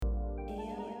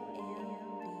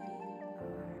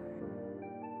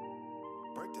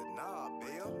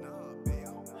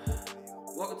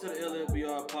Welcome to the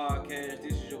LFBR podcast.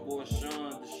 This is your boy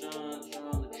Sean,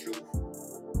 Sean the truth.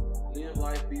 Live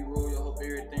life, be royal. Hope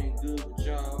everything good with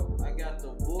y'all. I got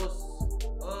the voice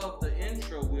of the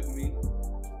intro with me,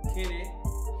 Kenny,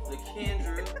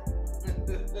 LaKendra.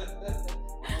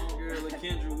 My homegirl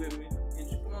LaKendra with me.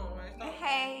 Come on, man.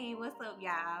 Hey, what's up,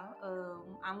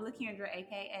 y'all? I'm LaKendra,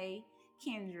 aka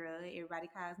Kendra. Everybody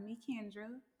calls me Kendra.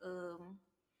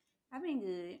 I've been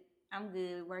good. I'm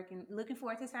good working. Looking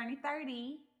forward to turning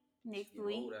 30 next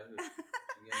week. Old out here.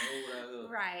 She getting old out here.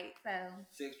 Right. So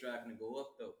Sex drive to go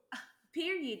up though.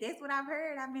 period. That's what I've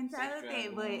heard. I've been told Sex drive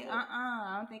that, but going up.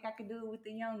 I don't think I could do it with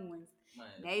the young ones. Man,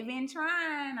 They've been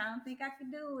trying. I don't think I could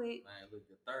do it. Man, look,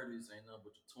 your 30s ain't nothing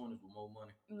but your 20s with more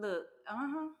money. Look,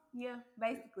 yeah,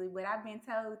 basically. But I've been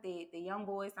told that the young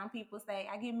boys, some people say,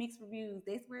 I get mixed reviews.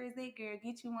 That's where is it, girl?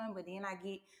 Get you one. But then I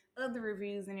get other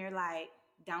reviews and they're like,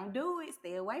 don't do it.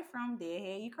 Stay away from them.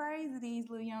 They'll have you crazy, these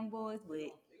little young boys. But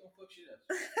They gonna fuck shit up.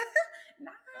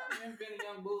 nah. I ain't been a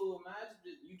young bull, man.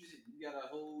 You got a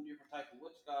whole different type of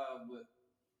what's called, but.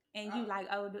 And you like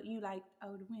older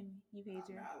women. You had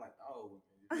your. I like all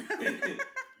women.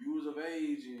 You was of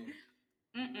age and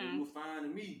you were fine to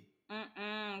me.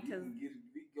 Cause you can get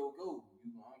it, go. I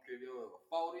don't care if you're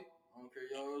 40. I don't care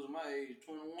if y'all was my age,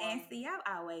 21. And see, I've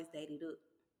always dated up,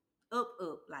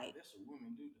 like. That's what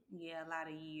women do. Yeah, a lot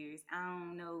of years. I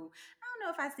don't know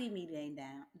if I see me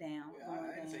down. Well,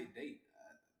 I didn't say date,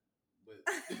 but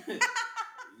you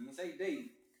didn't say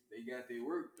date. They got their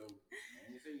work though.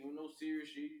 I didn't say you know serious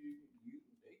shit.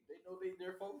 They know they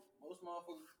their folks. Most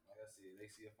motherfuckers, like I said, they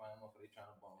see a fine motherfucker, they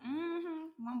trying to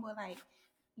bone. One boy like,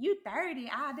 you 30?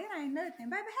 That ain't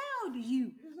nothing, baby. How old are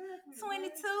you? Exactly.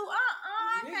 22.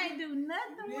 I can't do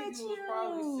nothing with you. Was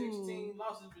probably 16,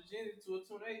 lost his virginity to a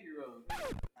 28-year-old.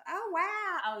 Oh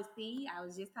wow. Oh, see, I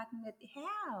was just talking about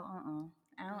how.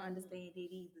 I don't understand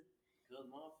it either. Cause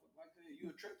motherfucker like that, you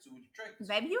attract to what you attract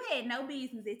to. Baby, you had no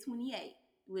business at 28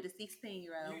 with a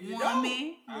 16-year-old you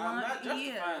woman. I'm not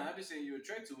justifying. I'm just saying you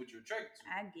attract to what you attract to.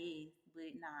 I guess,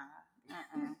 but nah.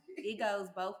 It goes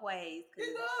both ways.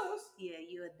 It does. Yeah,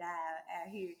 you'll die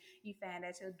out here. You find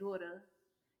out your daughter,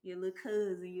 your little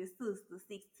cousin, your sister,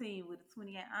 16 with a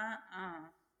 28. Nah,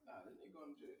 they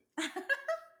going to jail.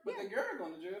 But the girl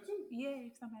going to jail too.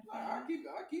 Yeah, if somebody. I keep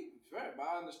it fair, but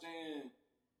I understand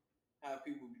how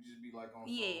people just be like on.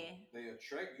 Yeah. They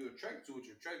attract to what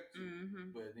you attract to.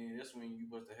 But then that's when you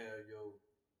supposed to have your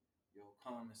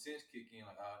common sense kick in.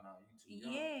 Like, oh no, you too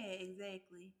young. Yeah,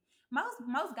 exactly.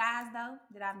 Most guys though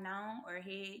that I've known or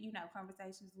had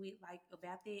conversations with like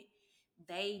about that,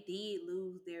 they did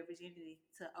lose their virginity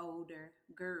to older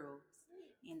girls,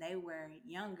 and they were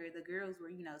younger. The girls were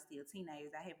still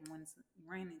teenagers. I haven't run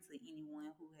into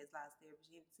anyone who has lost their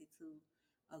virginity to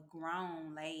a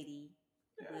grown lady,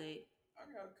 but I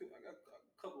got a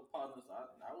couple of partners.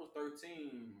 I was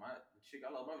 13. The chick I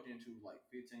lost my virginity to like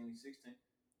 15, 16.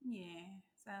 Yeah,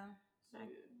 so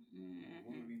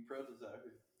women be predators out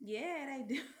here. Yeah, they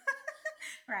do.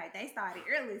 Right, they started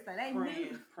early, so they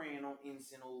knew. Praying on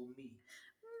innocent old me.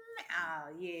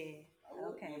 Oh yeah. I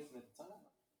was okay. innocent at the time.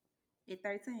 At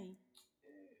 13.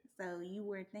 Yeah. So you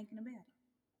weren't thinking about it.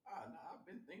 Nah, I've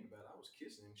been thinking about it. I was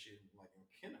kissing and shit like in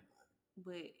kindergarten.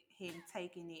 But hadn't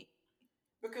taken it.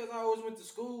 Because I always went to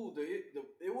school.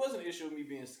 It wasn't an issue of me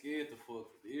being scared to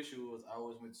fuck. The issue was I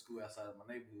always went to school outside of my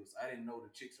neighborhood. So I didn't know the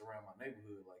chicks around my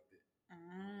neighborhood like that.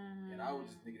 And I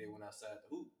was just nigga that went outside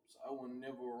the hoop. So I wasn't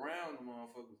never around the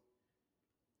motherfuckers.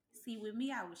 See, with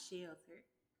me, I was sheltered.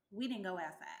 We didn't go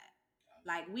outside.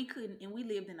 Like, we couldn't, and we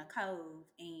lived in a cove,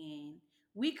 and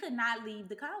we could not leave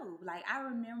the cove. Like, I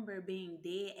remember being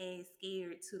dead ass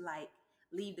scared to, like,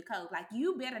 leave the cove. Like,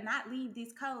 you better not leave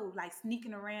this cove. Like,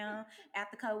 sneaking around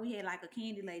at the cove. We had like a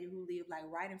candy lady who lived like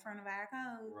right in front of our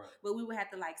cove. Right. But we would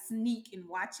have to like sneak and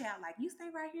watch out. Like, you stay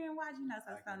right here and watch,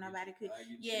 so nobody could.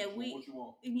 Yeah, what you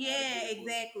want. Yeah,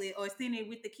 exactly. Or send it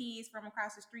with the kids from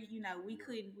across the street. We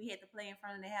couldn't. We had to play in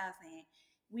front of the house, and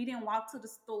we didn't walk to the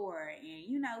store,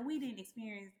 and we didn't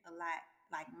experience a lot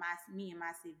like me and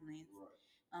my siblings. Right.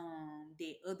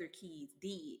 That other kids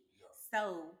did. Yeah.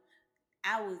 So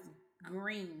I was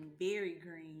green, very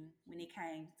green when it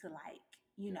came to like,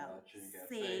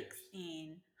 sex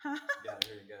and Got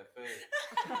here and got fast.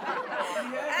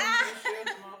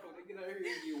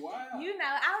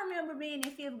 I remember being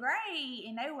in 5th grade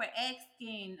and they were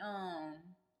asking,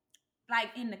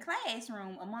 like in the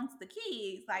classroom amongst the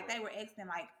kids, like they were asking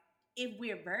like if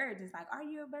we're virgins, like, are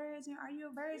you a virgin? Are you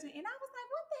a virgin? And I was like,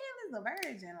 what the hell is a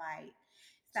virgin? Like,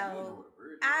 so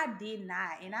I did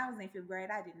not, and I was in 5th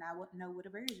grade. I did not know what a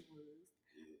virgin was.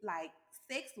 Yeah. Like,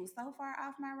 sex was so far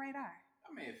off my radar.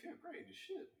 I mean, 5th grade, it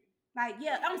should be. Like,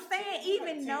 yeah, Like I'm it's 10, saying you like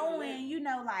even 10, knowing,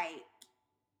 11. like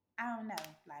I don't know,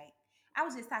 like I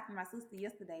was just talking to my sister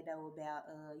yesterday though about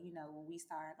when we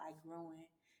started like growing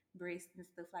breasts and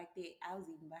stuff like that. I was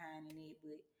even behind in it,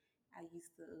 but I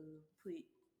used to put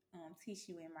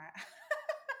tissue in my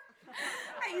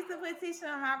I used to put tissue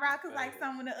on my bra because like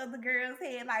some of the other girls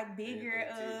had like bigger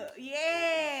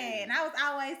yeah, and I was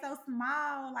always so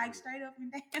small, like straight up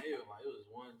and down. Yeah, like it was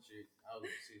one chick. I was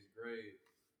in 6th grade.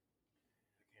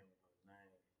 I can't remember her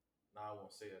name. No, I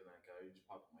won't say her name because it just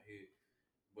popped in my head.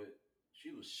 But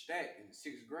she was stacked in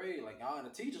 6th grade. Like all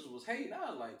the teachers was hating.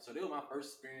 I was like, so that was my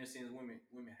first experience seeing women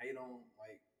hate on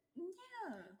like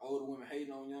Yeah. older women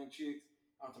hating on young chicks.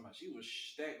 I'm talking about she was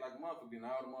stacked like a motherfucker, and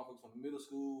all the motherfuckers from the middle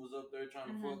school was up there trying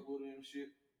to fuck with her and shit.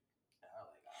 And I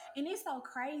was like, And it's so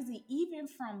crazy, even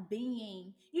from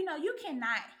being, you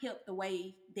cannot help the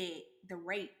way that the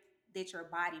rate that your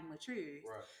body matures.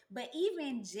 right. But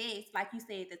even just like you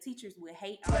said, the teachers would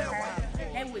hate on her.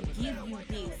 They would give you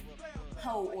this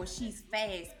hoe or she's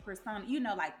fast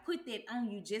persona, like put that on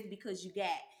you just because you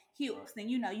got hips and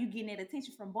you getting that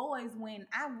attention from boys when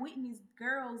I witnessed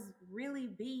girls really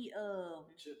be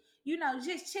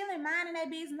just chilling, minding their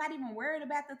business, not even worried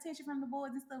about the attention from the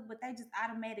boys and stuff, but they just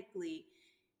automatically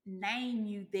name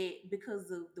you that because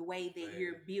of the way that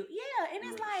you're built. Yeah, and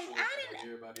it's like I didn't.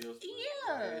 Everybody else,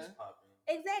 Yeah,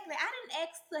 exactly. I didn't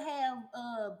ask to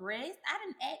have breasts. I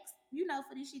didn't ask,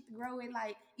 for this shit to grow at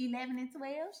like 11 and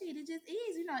 12. Shit, it just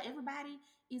is. Everybody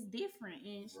is different,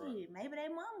 and shit, maybe their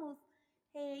mamas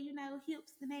had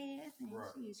hips and ass, and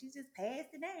shit, she just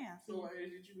passed it down. So why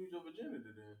did you lose your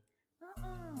virginity then?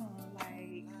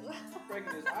 Like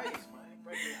breaking this ice, man.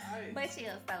 Breaking the ice. But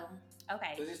yeah, so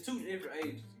okay. Because it's 2 different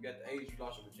ages. You got the age you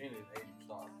lost your virginity, and the age you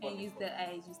start fucking. And you the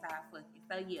age you start fucking.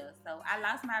 So yeah, so I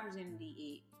lost my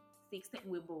virginity at 16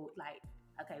 with both. Like,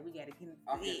 okay, we gotta get into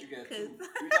it. You got 2.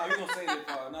 We're gonna say that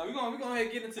part. No, we're gonna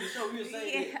get into the show. We'll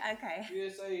say that. Okay.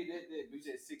 We'll say that we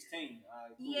said 16.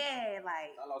 Cool. Yeah,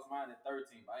 like I lost mine at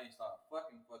 13, but I didn't start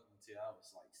fucking until I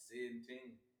was like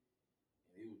 17.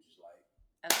 And it was just like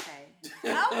okay.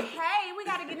 Okay, we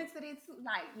gotta get into this.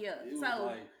 Like, yeah. It was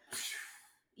like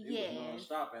yeah. Was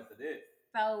non-stop after that.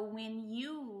 So when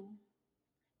you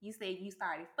said you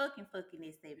started fucking at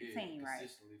 17, right?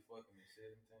 Consistently fucking at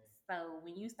 17. So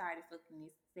when you started fucking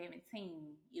at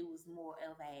 17, it was more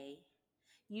of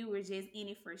you were just in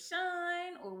it for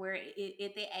Sean, or were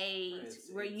at the age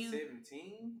where you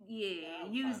 17? Yeah,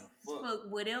 you fuck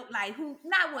whatever, like who?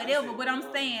 Not whatever, but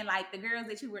I'm saying like the girls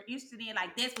that you were interested in,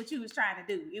 like that's what you was trying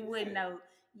to do. It wasn't no,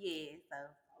 yeah. So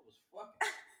I was fucking.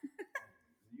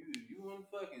 you weren't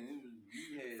fucking. It was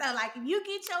you had. So like if you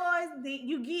get yours, then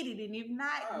you get it, and if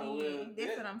not, then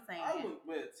that's what I'm saying. I was,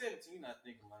 but 17, not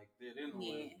thinking like that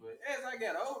anyway. Yeah. But as I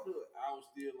got older, I was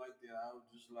still like that. I was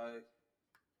just like,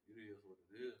 it is what it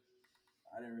is.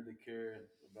 I didn't really care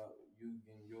about you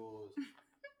getting yours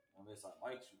unless I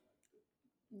liked you like that.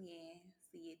 Yeah,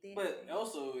 see it. But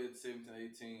also at 17,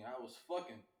 18, I was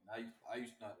fucking. I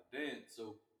used not to dance,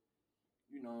 so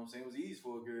you know what I'm saying? It was easy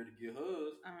for a girl to get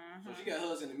hers. So she got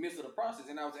hers in the midst of the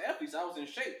process, and I was an athlete, so I was in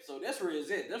shape. So that's where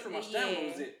it's at. That's where my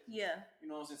stamina was at. Yeah.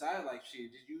 You know what I'm saying? So I was like, shit,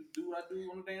 did you do what I do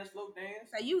on the dance floor?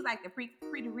 Dance? So you was like the Pretty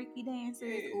Ricky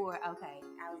dancers? Or, okay.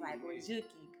 I was like, or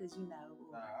Jookie, because you know.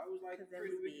 Nah, I was like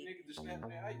Pretty Ricky nigga to snap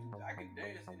that. I could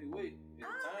dance anyway at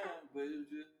the time, but it was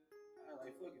just, I was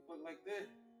like, fuck like that.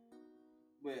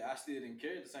 But I still didn't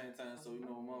care at the same time, so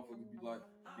motherfuckers be like,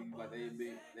 they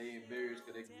embarrassed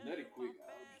because they get nutty quick.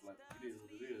 I was just like, it is what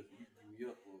it is. You can give me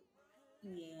up, or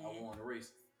I won the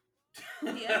race.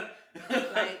 Yeah,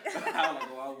 like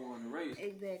I won the race.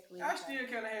 Exactly. I still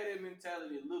kind of had that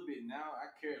mentality a little bit now. I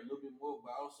care a little bit more,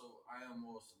 but also I am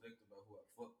more selective about who I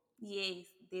fuck. Yes,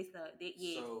 yes.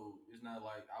 So it's not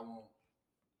like I won't.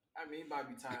 I mean, it might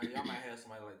be time. I might have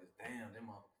somebody like this. Damn, that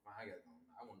motherfucker.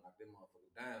 I want to knock that motherfucker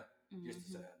down. Just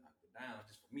to say I knocked it down,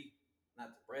 just for me,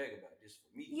 not to brag about it, just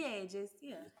for me. Yeah,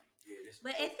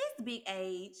 but at this big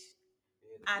age,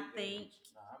 I think.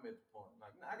 Nah, I'm at the point.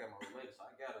 Like, I got my related, so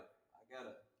I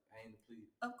gotta aim to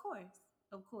please. Of course.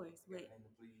 But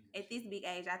at this big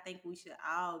age, I think we should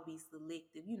all be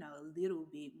selective. A little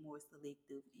bit more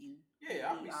selective.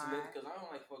 I'll be selective because I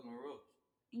don't like fucking with ropes.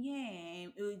 Yeah,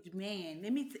 man.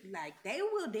 Let me like they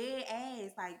will dead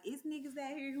ass. Like it's niggas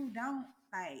out here who don't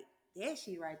like. That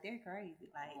shit right there crazy.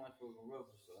 Like, I'm like fucking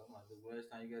rubber, so I'm like, the last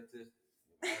time you got this,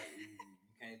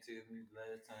 you can't tell me the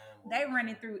last time. They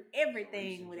running through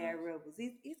everything with their rubbers.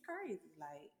 It's crazy.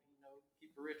 Like,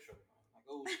 keep it retro, like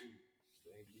old school.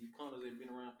 These colors ain't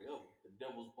been around forever. The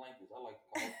devil's blankets, I like to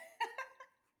call it.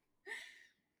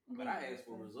 But I asked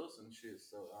for results and shit,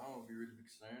 so I don't be really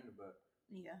concerned about.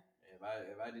 Yeah.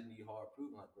 If I just need hard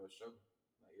proof, like bro, show me.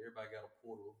 Like everybody got a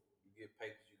portal. You get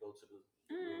papers, you go to the little,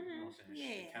 you know what I'm saying,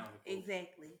 Yeah, county folks.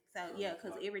 exactly. So So yeah, it's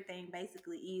because like everything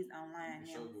basically is you online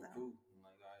can now. show your So proof. I'm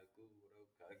like, all right, cool, whatever.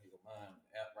 I get mine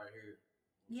app right here.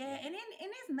 You know what I'm yeah, saying? and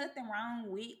there's nothing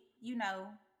wrong with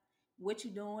what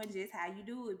you're doing, just how you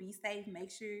do it. Be safe.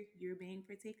 Make sure you're being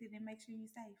protected and make sure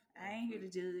you're safe. I ain't here to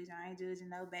judge. I ain't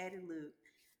judging nobody. Look,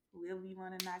 whoever you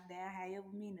want to knock down, however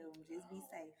many of them, just be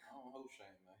safe. I don't hold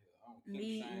shame out here. I don't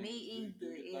Me, kink shame. me Do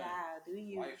either. your At thing. all. Do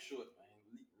you? Life short, man.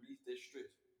 Release that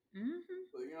stress. Mm-hmm.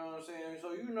 But you know what I'm saying?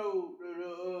 So you know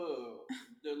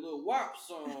the little WAP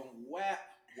song, WAP,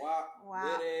 Wow.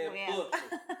 wet ass Well.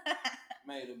 butter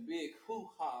made a big hoo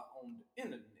ha on the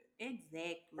internet.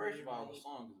 Exactly. First of all, the like,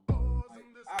 song is like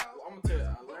I'm gonna tell you,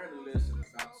 I learned a lesson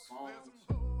about songs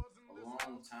a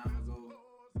long time ago.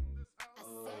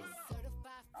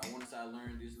 I want to say I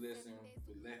learned this lesson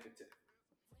with Laffy Taffy.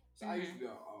 So I used to be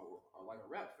like a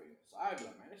rap fan. So I'd be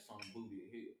like, man, this song booty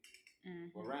as hell.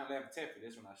 But around Laffy Taffy,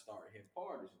 that's when I started hitting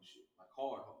parties and shit, like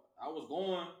hard. I was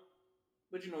going,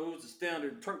 but you know, it was the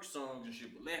standard Turk songs and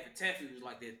shit. But Laffy Taffy was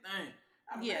like that thing.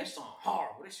 I was like, that song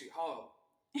horrible. That shit horrible.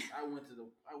 I went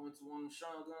to one of the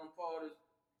Sean Gunn parties,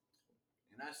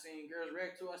 and I seen girls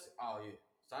react to it. I said, oh yeah.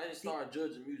 So I just started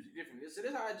judging music differently. So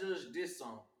this is how I judge this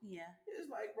song. Yeah. It's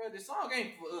like, bro, this song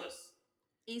ain't for us.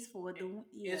 It's for the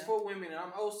It's for women, and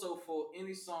I'm also for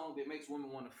any song that makes women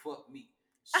want to fuck me.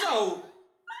 So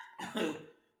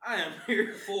I am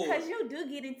here for because you do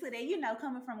get into that,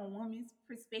 coming from a woman's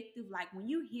perspective. Like when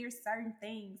you hear certain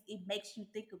things, it makes you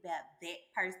think about that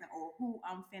person or who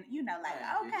I'm finna, like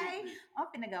okay, I'm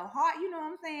finna go hard. You know what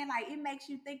I'm saying? Like it makes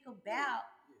you think about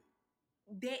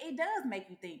that. It does make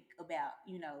you think about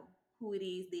who it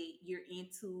is that you're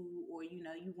into, or you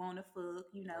want to fuck,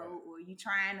 or you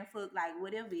trying to fuck, like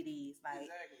whatever it is. Like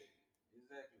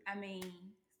exactly. I mean,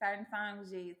 certain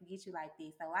songs just get you like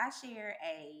this. So I shared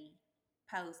a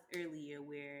post earlier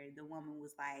where the woman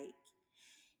was like,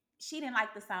 she didn't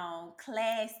like the song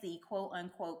classy, quote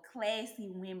unquote, classy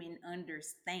women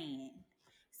understand.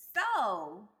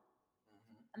 So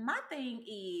my thing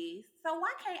is, so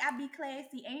why can't I be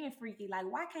classy and freaky? Like,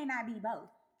 why can't I be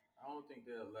both? I don't think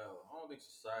they allow. I don't think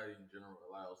society in general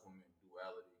allows women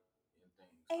duality in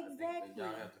things. Exactly. I think that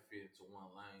y'all have to fit into one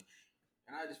lane.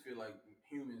 And I just feel like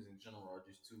humans in general are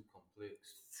just too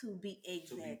complex to be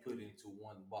put into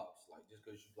one box. Like just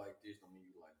because you like this, don't mean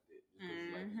you like that. Just because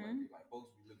you like this, like folks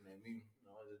be looking at me,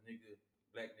 as a nigga,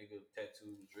 black nigga,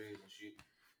 tattoos, dreads and shit,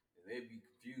 and they'd be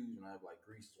confused. And I'd be like,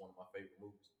 Grease is one of my favorite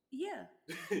movies. Yeah,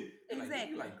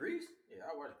 exactly. You like Grease? Yeah,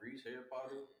 I watch Grease, Harry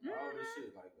Potter, all this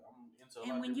shit. Like I'm into.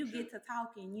 And when you get to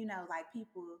talking, like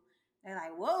people, they're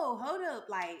like, "Whoa, hold up!"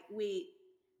 Like with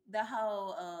the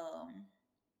whole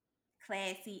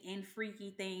classy and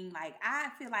freaky thing. Like I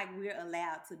feel like we're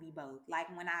allowed to be both.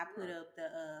 Like when I put up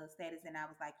the status and I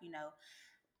was like,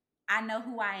 I know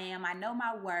who I am. I know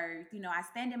my worth. I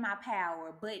stand in my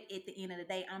power. But at the end of the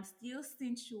day, I'm still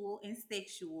sensual and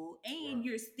sexual. And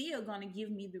you're still going to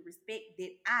give me the respect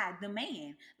that I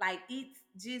demand. Like, it's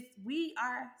just, we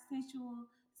are sensual,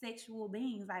 sexual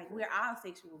beings. Like, we're all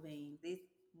sexual beings. It's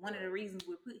one of the reasons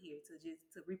we're put here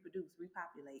to reproduce,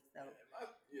 repopulate. So,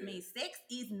 I mean, sex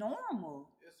is normal.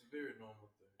 It's a very normal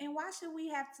thing. And why should we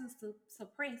have to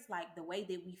suppress like the way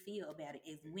that we feel about it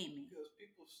as women? Because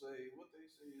people say what they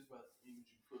say is about the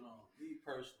image you put on. Me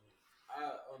personally,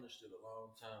 I understood a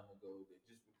long time ago that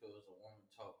just because a woman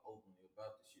talk openly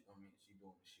about this shit don't mean she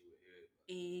doing this shit with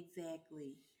everybody.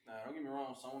 Exactly. Now, don't get me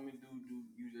wrong. Some women do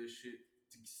use that shit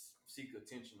to seek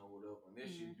attention or whatever, and that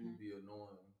shit do be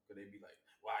annoying because they be like,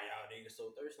 "Why y'all niggas so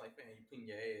thirsty?" Like, man, you putting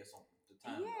your ass on the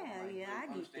time. Yeah, like,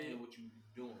 I understand what you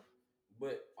doing,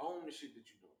 but own the shit that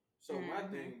you doing. So my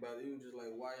thing about it was just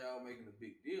like, why y'all making a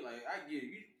big deal? Like, I get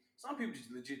it. Some people just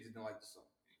legit didn't like the song.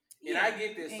 And I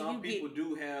get that some people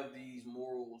do have these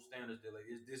moral standards that like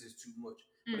this is too much.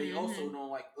 But they also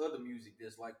don't like other music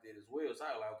that's like that as well. So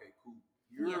I like, okay, cool.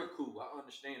 You're cool. I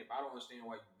understand it. But I don't understand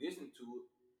why you listen to it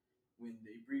when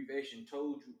the abbreviation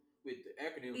told you, with the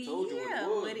acronym told you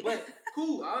what it was. But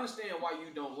cool, I understand why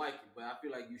you don't like it. But I feel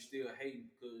like you still hating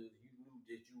because you knew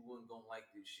that you wasn't gonna like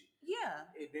this shit. Yeah.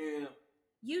 And then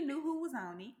you knew who was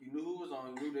on it. You knew who was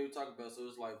on it. You knew they were talking about. So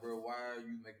it's like, bro, why are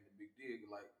you making a big deal?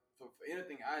 Like, for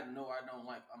anything I know I don't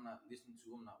like, I'm not listening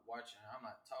to, I'm not watching, I'm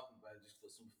not talking about it just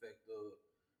for some effect of,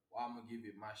 well, I'm going to give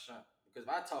it my shot. Because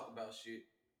if I talk about shit,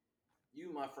 you,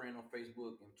 my friend on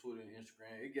Facebook and Twitter and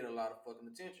Instagram, it get a lot of fucking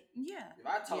attention. Yeah. If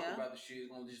I talk about the shit,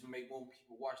 it's going to just make more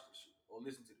people watch this shit or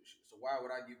listen to this shit. So why would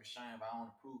I give a shine if I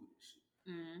don't approve of this shit?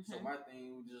 So my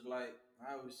thing was just like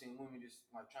I always seen women just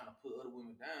like trying to put other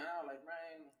women down. I was like,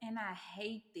 man, and I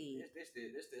hate that.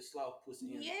 That's that sloth pussy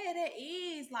energy. Yeah, that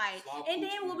is like, Sloth and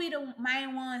pussy then will be the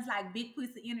main ones like big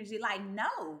pussy energy. Like,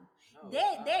 no, No,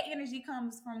 that energy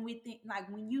comes from within.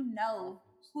 Like when you know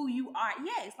who you are.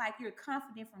 Yeah, it's like you're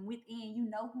confident from within. You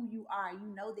know who you are.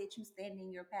 You know that you stand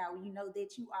in your power. You know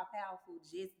that you are powerful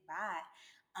just by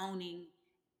owning.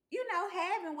 You know,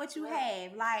 having what you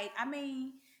have. Like, I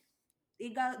mean,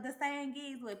 it go the saying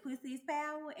is what pussy is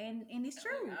power, and it's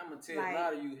true. I'm gonna tell like, a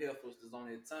lot of you heifers that's on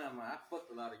that time. I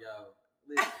fucked a lot of y'all.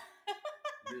 Listen,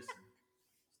 listen.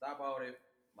 Stop all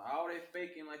that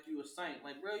faking like you a saint.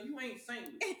 Like, bro, you ain't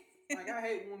saintly. Like, I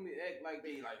hate when we act like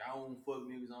they like I don't fuck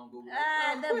niggas, I don't go.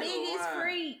 Like, the biggest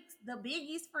freaks, the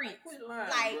biggest freaks. Like, quit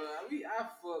lying, like, bro. I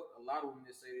fuck a lot of women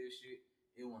that say this shit.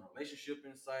 It want a relationship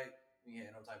in sight. We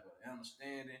had no type of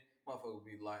understanding. Motherfucker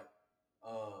be like,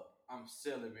 I'm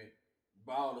celibate.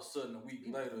 But all of a sudden, a week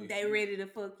later, they ready to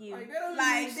fuck you. Like, that doesn't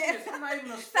make sense. I'm not even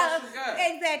a special guy.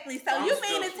 Exactly. So you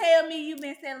mean to tell me you've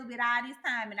been celibate all this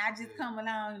time, and I just come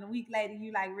along, and a week later you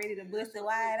like ready to bust it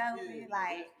wide open?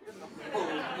 Like,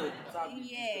 put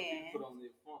on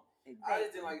their phone. Exactly. I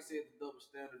just didn't like I said the double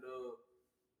standard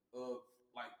of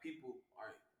like people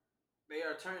are they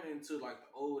are turning into like the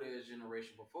old ass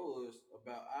generation before us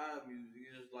about our music.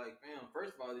 It's just like, man,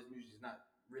 first of all, this music is not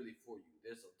really for you.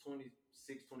 There's a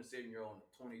 26, 27-year-old and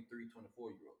a 23,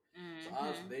 24-year-old. So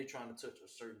obviously they trying to touch a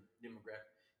certain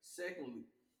demographic. Secondly,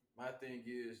 my thing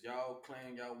is y'all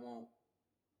claim y'all want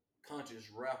conscious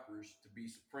rappers to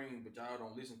be supreme, but y'all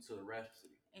don't listen to the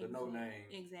Rhapsody, the No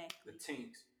Name, the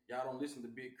Tinks. Y'all don't listen to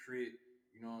Big Crit.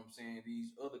 You know what I'm saying?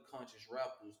 These other conscious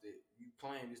rappers that you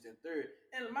claim is that third.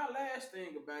 And my last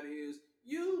thing about it is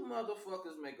you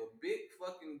motherfuckers make a big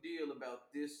fucking deal about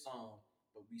this song,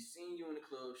 but we seen you in the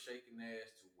club shaking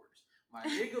ass to worse. My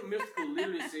nigga Mystical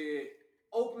literally said,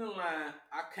 opening line,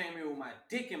 I came in with my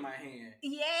dick in my hand.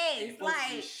 Yes,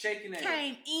 like shaking ass.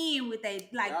 Came in with a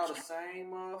like. Y'all the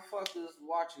same motherfuckers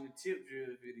watching the Tip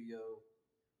Drill video,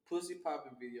 Pussy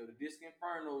Poppin' video, the Disc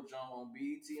Inferno jump on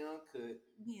BET Uncut.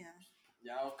 Yeah.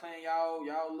 Y'all claim y'all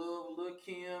love Lil'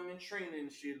 Kim and Trina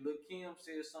and shit. Lil' Kim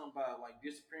said something about like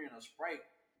disappearing a Sprite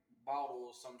bottle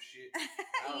or some shit.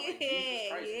 I was like,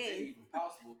 Jesus Christ, is that even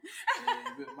possible?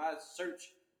 And with my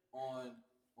search on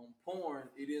porn,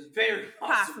 it is very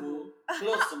possible.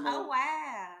 Plus some more. Oh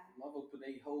wow. Motherfucker put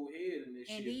their whole head in this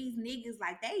shit. And these niggas,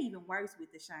 like, they even worse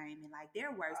with the shaming. Like, they're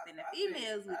worse than the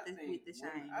females with the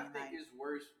shaming. I think it's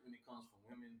worse when it comes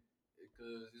from women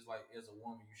because it's like, as a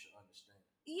woman, you should understand.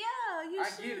 Yeah, you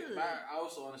should. I get it, but I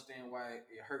also understand why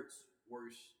it hurts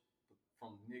worse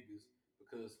from niggas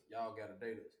because y'all gotta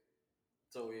date us.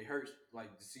 So it hurts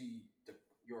like to see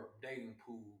your dating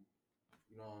pool,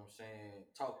 you know what I'm saying,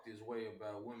 talk this way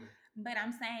about women. But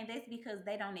I'm saying that's because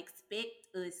they don't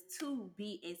expect us to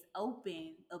be as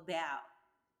open about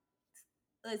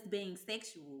us being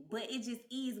sexual. But it just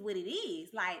is what it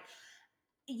is. Like,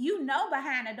 you know,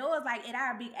 behind the doors, like at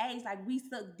our big age, like we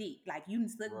suck dick. Like you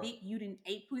didn't suck dick, you didn't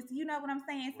ate pussy. You know what I'm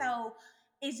saying? Right. So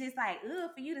it's just like,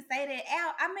 for you to say that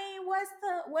out. I mean, what's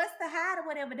the hide or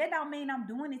whatever? That don't mean I'm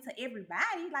doing it to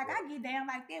everybody. Like I get down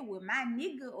like that with my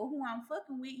nigga or who I'm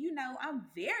fucking with. You know, I'm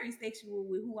very sexual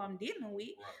with who I'm dealing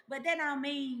with. But that don't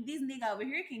mean this nigga over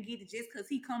here can get it just because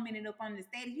he commented up on the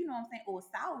status. You know what I'm saying? Or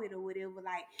saw it or whatever.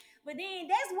 Like, but then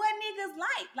that's what niggas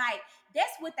like. Like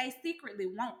that's what they secretly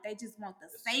want. They just want the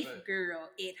safe girl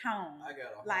at home. I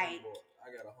got a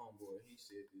homeboy. He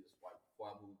said this like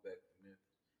before I moved back from Memphis.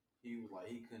 He was like,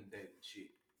 he couldn't date a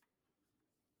chick.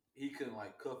 He couldn't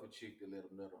like cuff a chick to let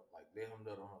him nut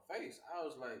on her face. I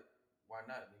was like, why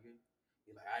not, nigga?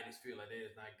 He like, I just feel like that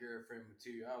is not girlfriend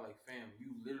material. I was like, fam,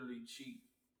 you literally cheat.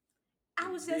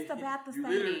 I was just about to say you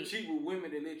literally cheat with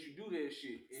women that let you do that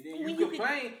shit, and then you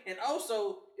complain. And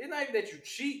also, it's not even that you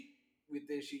cheat with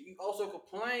that shit. You also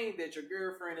complain that your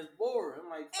girlfriend is bored. I'm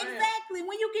like, fam. Exactly.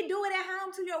 When you can do it at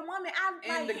home to your woman,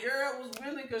 the girl was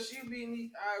willing because she be in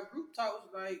these group talks,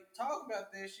 like talk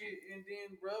about that shit, and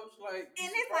then bro's like,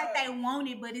 and it's like they want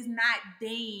it, but it's not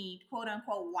deemed quote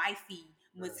unquote wifey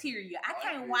material. I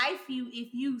can't wife you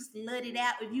if you slut it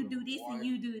out, if you do this and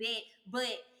you do that,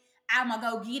 but I'm gonna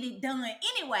go get it done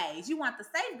anyways. You want the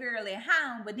safe girl at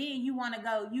home, but then you want to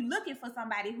go. You looking for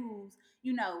somebody who's,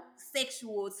 you know,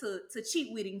 sexual to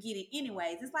cheat with and get it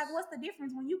anyways. It's like, what's the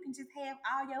difference when you can just have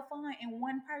all your fun in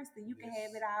one person? You can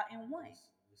have it all in one,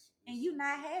 and you're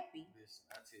not happy. Listen,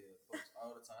 I tell folks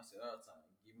all the time. I say all the time,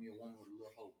 give me a woman with a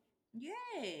little hope.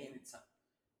 Yeah. Anytime.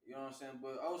 You know what I'm saying?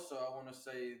 But also, I want to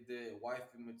say that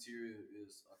wifey material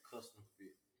is a custom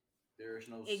fit. there's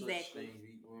no such Exactly.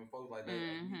 thing. When folks like that,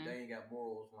 Mm-hmm. they ain't got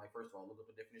morals. I'm like, first of all, look up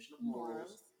the definition of morals.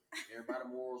 Morals. Everybody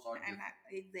morals are And different.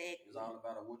 It's exactly. all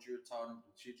about what you're taught and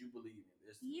the shit you believe in.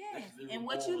 Yes, That's literally and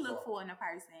what what you morals look are. for in a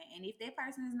person, and if that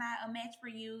person is not a match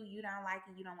for you, you don't like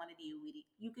it, you don't want to deal with it.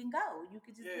 You can go. You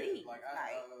can just leave. Like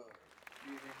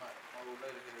me and my old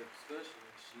lady had a discussion,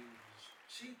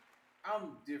 and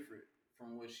I'm different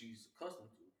from what she's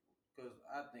accustomed to, because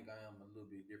I think I am a little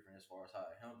bit different as far as how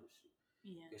I handle shit.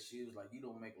 Yeah. Because she was like, you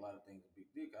don't make a lot of things a big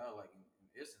deal. I like, in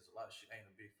essence, a lot of shit ain't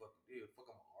a big fucking deal. Fuck,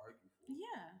 I'm gonna argue for.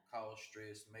 Yeah. Cause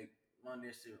stress, make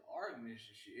unnecessary arguments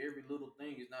and shit. Every little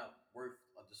thing is not worth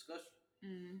a discussion.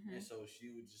 Mm-hmm. And so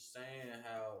she was just saying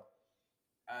how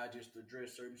I just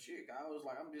address certain shit. I was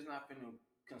like, I'm just not finna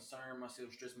concern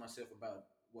myself, stress myself about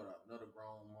what another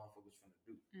grown motherfucker's finna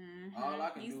do. Mm-hmm. All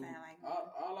I can You do, sound like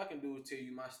all I can do is tell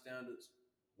you my standards,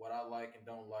 what I like and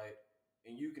don't like,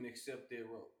 and you can accept that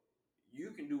role.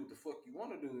 You can do what the fuck you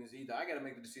want to do. Is either I gotta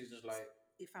make the decisions like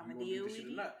if I'm you gonna want to do deal this with shit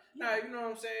or it. not. Yeah. Now you know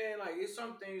what I'm saying. Like it's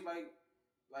some things like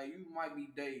you might be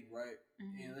dating, right?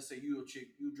 Mm-hmm. And let's say you a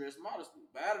chick, you dress modestly,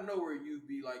 but out of nowhere you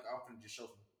be like, I'm finna just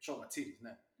show my titties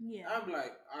now. Yeah. I'm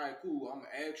like, all right, cool. I'm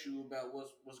gonna ask you about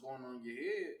what's going on in your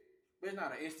head, but it's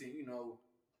not an instant,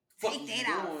 fuck take you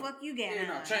that off. doing. Fuck you got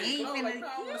Yeah, on. change clothes. Finna, Like, no,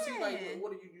 I want to see like, yeah.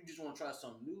 what do you just want to try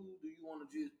something new? Do you want to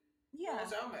just, Yeah.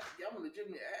 I'm gonna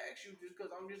legitimately ask you just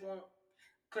because I'm just want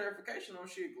clarification on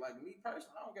shit. Like me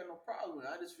personally, I don't got no problem with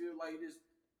it. I just feel like this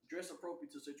dress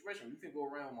appropriate to the situation. You can go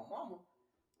around with my mama.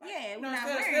 Like, Yeah, we're not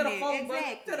instead of wearing four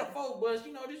it. instead of 4 bus, just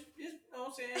you know what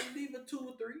I'm saying, leave a 2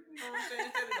 or 3. You know what I'm saying?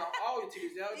 Instead of all your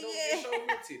titties out, don't just show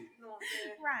your titty. You know what I'm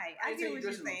saying? Right. I ain't get saying you what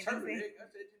you're dressing no saying. turtleneck. I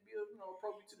said just be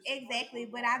appropriate to the situation. Exactly.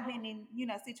 But I've been in,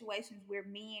 situations where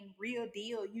men real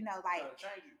deal, like trying to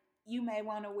change you. You may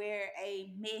want to wear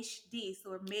a mesh this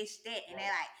or mesh that, and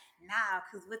they're like, nah,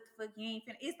 cause what the fuck you ain't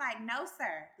finna. It's like, no,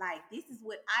 sir. Like this is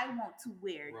what I want to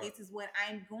wear. Right. This is what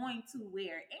I'm going to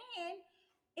wear. And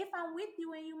if I'm with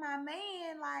you and you my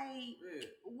man, like,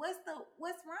 what's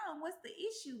wrong? What's the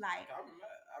issue? Like, I remember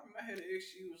I had an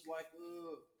ex. She was like,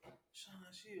 Sean,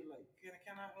 she like,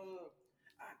 can I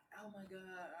oh my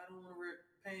god, I don't want to wear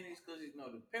panties because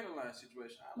the panty line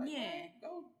situation. I like, man,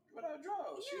 go without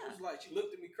drawers. Yeah. She was like, she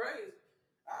looked at me crazy.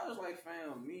 I was like,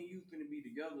 fam, me and you finna be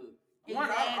together. Exactly. One,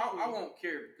 I won't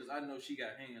care because I know she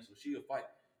got hands, so she'll fight.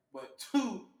 But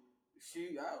 2,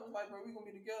 I was like, bro, we gonna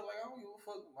be together. Like, I don't give a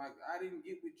fuck. Like, I didn't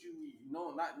get with you,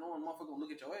 not knowing motherfucker gonna look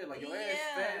at your ass. Like, your ass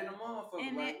fat in a motherfucker.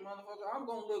 And like, motherfucker, I'm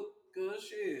gonna look good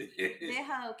shit. That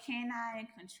whole canine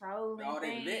controlling all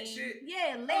thing. That let shit?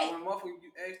 Yeah, let. When motherfucker,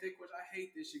 you ask that question, I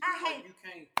hate this shit. Like, you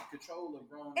can't control a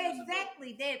grown ass adult.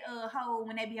 Exactly. That whole,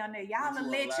 when they be on there, y'all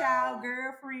let y'all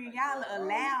girlfriend, y'all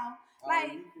allow. All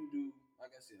you can do,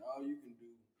 like I said, all you can do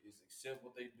is accept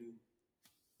what they do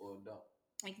or don't.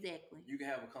 Exactly. You can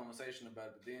have a conversation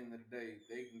about it, but at the end of the day,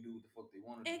 they can do what the fuck they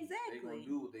want to do. Exactly. They gonna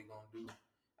do what they gonna do.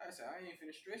 Like I said, I ain't finna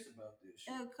stress about this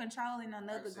shit. Controlling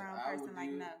another grown person,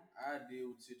 like, no. I deal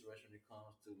with the situation when it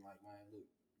comes to, like, man, look,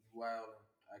 you wild,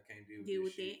 I can't deal with it,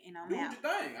 this shit. and I'm do out. Your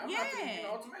thing. I'm not gonna give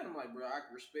an ultimatum. Like, bro, I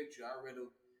can respect you.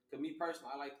 Cause me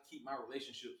personally, I like to keep my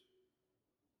relationships.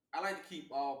 I like to keep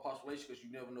all possible relationships because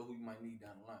you never know who you might need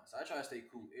down the line. So I try to stay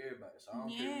cool with everybody. So I don't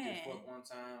care if we just fuck one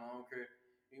time. I don't care.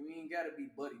 And we ain't gotta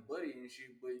be buddy and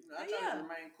shit, but I try to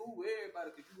remain cool with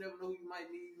everybody because you never know who you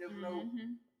might need. You never know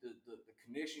the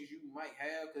connections you might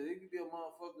have, because it could be a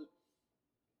motherfucker.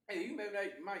 Hey,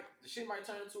 the shit might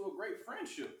turn into a great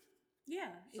friendship.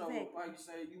 Yeah, so exactly. Like you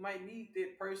say, you might need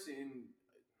that person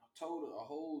told a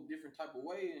whole different type of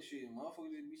way and shit. And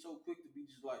motherfuckers just be so quick to be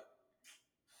just like.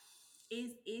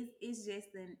 It's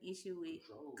just an issue with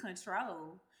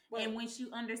control. And once you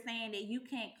understand that you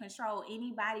can't control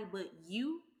anybody but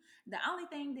you, the only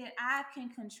thing that I can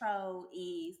control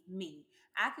is me.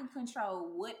 I can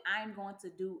control what I'm going to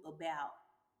do about,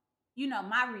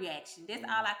 my reaction. That's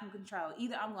all I can control.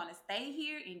 Either I'm going to stay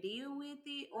here and deal with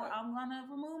it, or I'm going to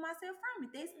remove myself from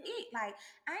it. That's it. Like,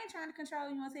 I ain't trying to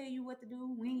control you and tell you what to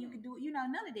do, when you can do it.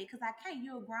 None of that, because I can't.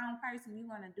 You're a grown person.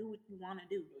 You're going to do what you want to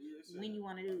do when you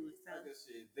want to do it. So, like I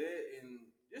said, that and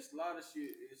just a lot of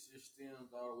shit, it just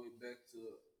stems all the way back to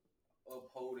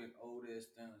upholding old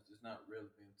ass standards. It's not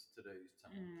relevant to today's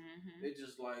time. They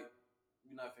just like,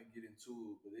 we're not gonna get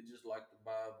into it, but they just like the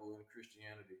Bible and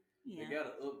Christianity. They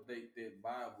gotta update that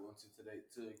Bible to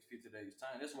fit today's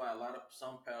time. That's why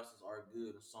some pastors are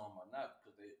good and some are not,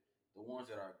 because the ones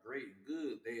that are great and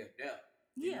good, they adapt.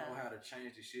 They know how to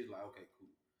change the shit. Like, okay,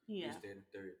 cool. This, that, and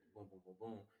third. Boom, boom, boom,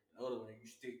 boom. The other one, you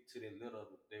stick to that letter,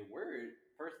 that word.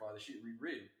 First of all, the shit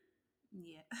rewritten.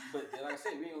 Yeah. But like I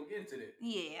said, we ain't gonna get into that.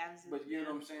 Yeah, but you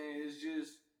know what I'm saying? It's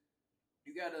just,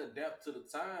 you gotta adapt to the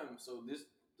time. So this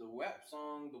the WAP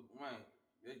song, the man,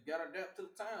 they gotta adapt to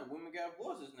the time. Women got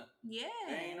voices now. They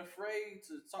ain't Yeah. afraid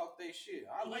to talk their shit.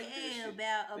 I like that Yeah, shit.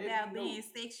 Let me about know. being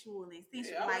sexual and Yeah,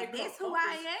 sensual. I Like like that's who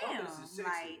confidence. I Confidence is am.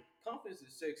 sexy. Like Confidence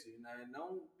is sexy. Now,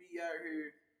 don't be out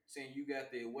here saying you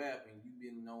got that WAP and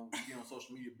you be on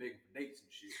social media begging for dates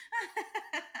and shit.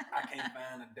 I can't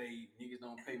find a date. Niggas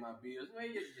don't pay my bills.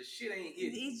 Man, your shit ain't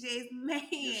hitting. it's just Your man,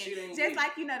 shit ain't just hitting.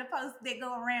 like the posts that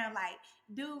go around like,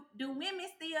 do women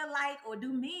still like or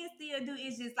do men still do?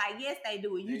 It's just like yes they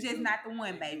do. You They just do. not the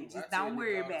one, They baby. do. I Just tell don't niggas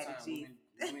worry all the about it, time, G.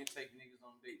 women take niggas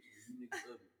on dates. You niggas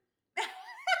ugly.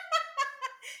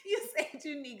 You said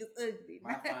you niggas ugly.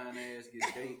 My fine ass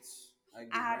get dates. I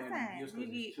get All the random time. gifts You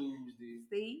because it's get Tuesday.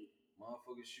 see.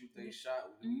 Motherfuckers shoot they shot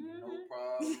with me with no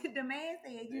problem. The man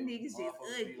said you niggas just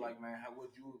Motherfuckers ugly. be like, man, how would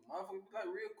you? Motherfuckers be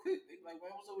like real quick. They be like, man,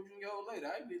 what's up with you and your old lady?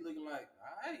 I be looking like,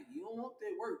 all right, you don't want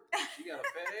that work. She got a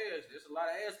fat ass. There's a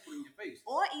lot of ass put in your face.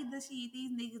 Or either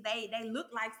these niggas they look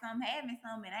like some having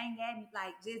some and ain't got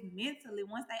like just mentally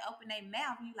once they open their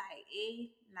mouth you like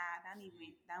nah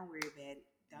don't worry about it.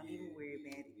 Don't even worry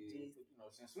about it. Just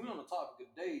But, since we on the topic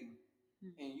of dating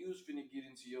and you was finna get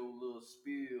into your little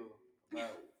spiel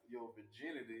about your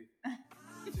virginity,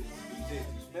 you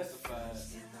specified.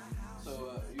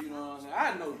 So you know what I'm saying?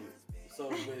 I know you. So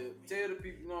but tell the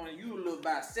people you a little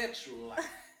bisexual like.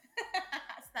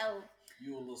 So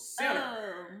you a little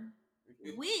sinner.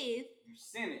 With you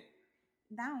sin it.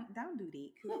 Don't do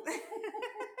that.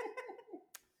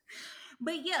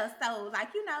 But yeah, so like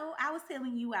I was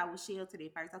telling you I was sheltered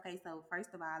at first. Okay, so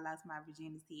first of all, I lost my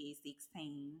virginity at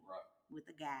 16 with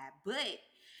a guy. But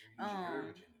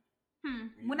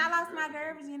when I lost my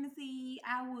girl virginity,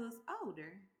 I was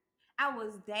older. I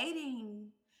was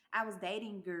dating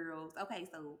girls. Okay,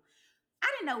 so I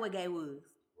didn't know what gay was.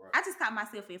 Right. I just caught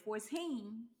myself at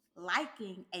 14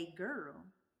 liking a girl.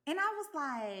 And I was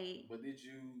like, but did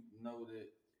you know that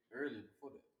earlier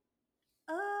before that?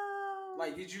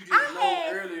 Like, did you just know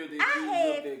earlier that you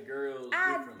looked at girls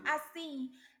differently?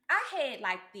 I had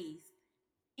like this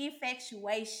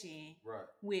infatuation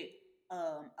with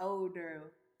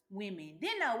older women.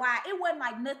 Didn't know why. It wasn't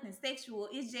like nothing sexual.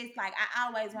 It's just like I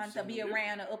always wanted to be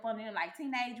around or up on them like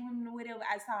teenage women or whatever.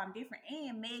 I saw them different.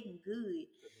 And Megan Good.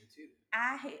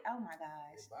 I had, oh my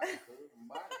gosh.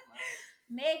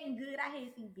 Megan Good, I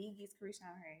had the biggest crush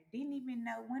on her. Didn't even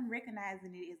know, wasn't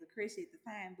recognizing it as a crush at the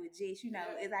time, but just,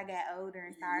 as I got older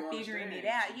and started figuring it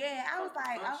out. Yeah, I was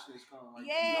like, oh,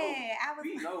 I was.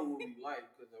 We know what we like,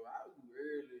 because I was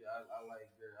early, I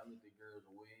like girls. I looked at girls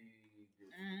way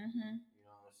different. Mm-hmm. You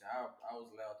know what I'm saying? I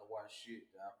was allowed to watch shit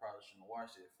that I probably shouldn't have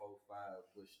watched at 4, 5,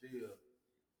 but still.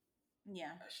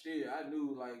 Yeah. I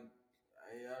knew, like,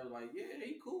 I was like, yeah,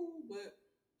 he cool, but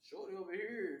shorty over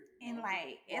here. And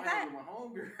like, as my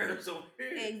homegirls over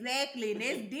here. Exactly,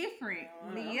 that's different.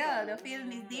 Yeah, the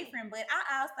feeling is different. But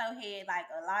I also had like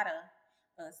a lot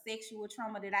of sexual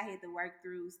trauma that I had to work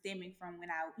through, stemming from when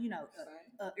I,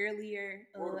 earlier age.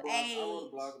 I wrote a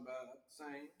blog about it.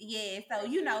 Same. Yeah, so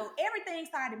everything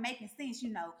started making sense.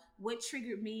 What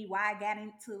triggered me, why I got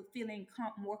into feeling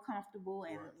more comfortable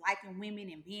and liking women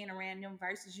and being around them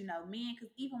versus men. Because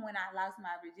even when I lost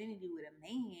my virginity with a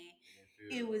man,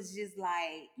 it was just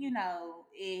like it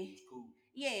was cool.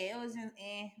 Yeah, it was just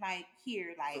like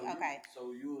here, like so okay.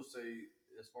 So you would say,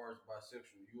 as far as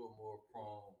bisexual, you are more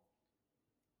prone.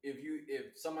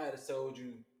 If somebody told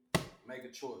you make a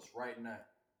choice right now,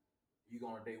 you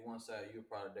gonna date one side, you'll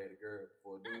probably date a girl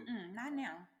before a dude. Not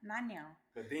now.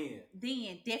 But then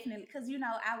definitely, because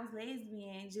I was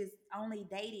lesbian, just only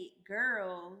dated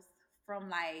girls from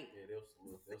like that's a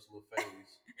little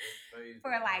phase.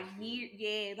 For like years,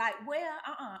 yeah, like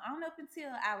on up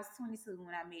until I was 22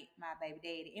 when I met my baby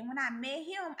daddy, and when I met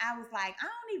him, I was like, I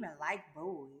don't even like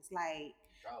boys, like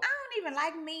I don't even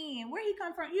like men. Where he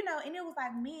come from, and it was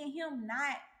like me and him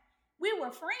we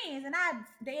were friends, and I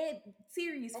dead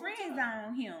serious friends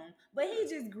on him, but he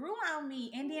just grew on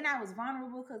me, and then I was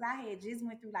vulnerable because I had just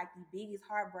went through like the biggest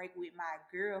heartbreak with my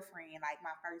girlfriend, like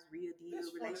my first real deal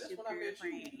relationship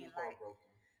girlfriend, and like.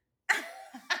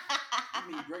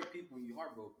 You meet great people when you're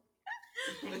heartbroken.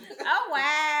 Oh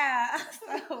wow!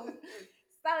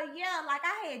 So yeah, like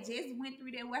I had just went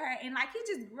through that with her, and like he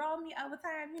just grew on me over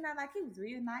time. Like he was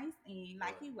real nice, and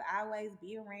like he would always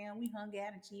be around. We hung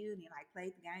out and chilled and like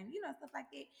played the game, stuff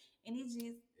like that. And it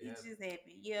just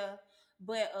happened, yeah.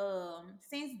 But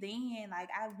since then, like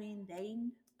I've been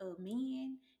dating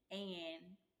men, and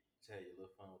just had your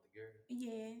little fun with the girl.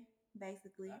 Yeah.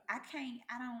 Basically, I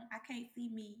can't see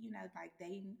me, like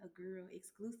dating a girl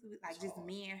exclusively, like it's just hard.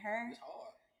 Me and her. It's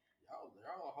hard.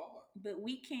 y'all hard. But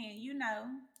we can,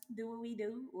 do what we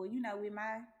do, or with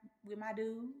my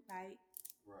dude, like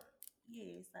Right.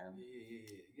 yeah. So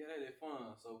Yeah. That is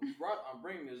fun. So I'm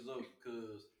bringing this up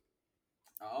because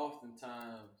I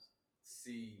oftentimes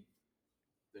see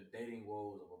the dating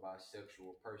woes of a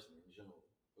bisexual person in general.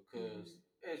 Because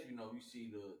as you know, you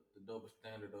see the double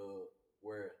standard of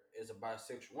where as a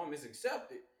bisexual woman it's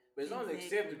accepted, but it's only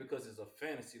accepted because it's a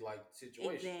fantasy like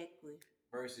situation. Exactly.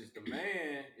 Versus the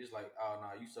man is like, oh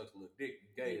nah, you suck a little dick, you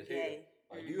gay as hell.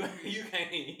 Like you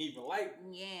can't even like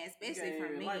especially for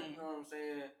men. Like, you know what I'm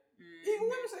saying? Even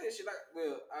women say that shit like,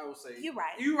 well, I would say you're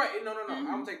right. You're right. No. I'm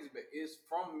gonna take this back. It's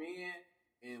from men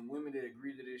and women that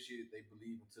agree to this shit. They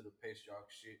believe into the patriarchal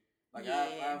shit. Like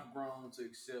I've grown to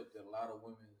accept that a lot of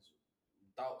women's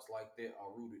thoughts like that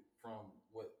are rooted from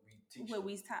what we teach.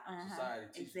 Society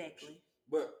teaches. Exactly.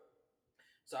 But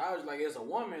so I was like, as a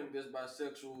woman that's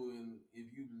bisexual, and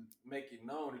if you make it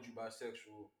known that you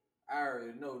bisexual, I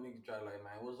already know niggas try like,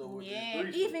 man, what's up with this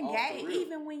threesome? Even gay,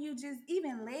 even when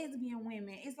even lesbian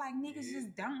women, it's like niggas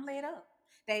just don't let up.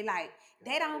 They like,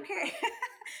 they don't care.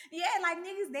 Like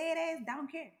niggas dead ass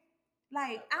don't care.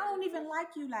 Like, I don't even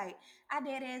like you. Like, I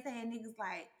dead ass had niggas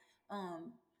like,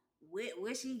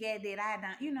 what she got that I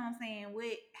don't, you know what I'm saying?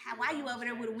 Why you over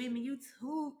there with a woman? You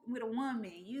too with a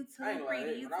woman. You too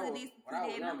pretty. You too this, too that.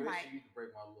 And I'm like, she used to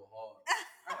break my little heart.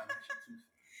 I like she too.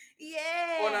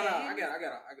 Yeah. Oh no, I got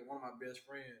one of my best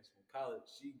friends from college.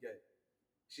 She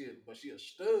a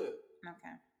stud.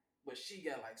 Okay. But she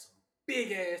got like some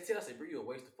big ass titties. I said, bro, you a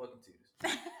waste of fucking titties.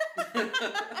 Right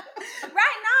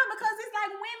now, because it's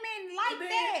like women like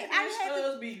that. I had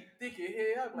to be thick as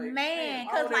hell. Like, man,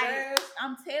 because like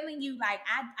I'm telling you, like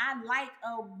I like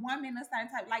a woman a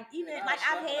certain type. Like even like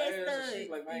I've had studs.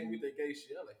 She's like, man, with that gay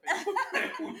shit. I'm like,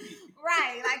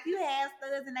 right, like you have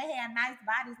studs and they had nice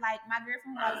bodies. Like my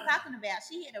girlfriend who I was talking about,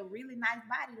 she had a really nice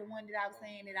body. The one that I was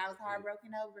saying that I was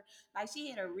heartbroken over, like she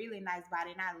had a really nice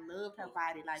body, and I loved her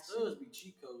body. Like studs be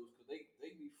cheat codes because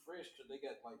they be fresh because they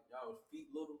got like y'all feet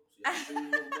little, so y'all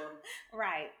shoes little.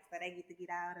 Right, so they get to get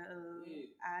out of all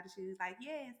the shoes. Like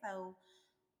So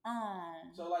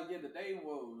like the dating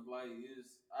woes like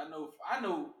is I know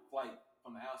like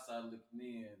from the outside looking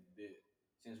in that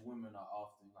since women are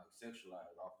often like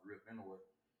sexualized off the rip anyway,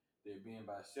 they're being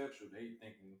bisexual, they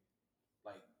thinking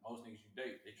like most niggas you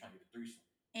date, they trying to get a threesome.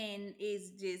 And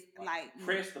it's just like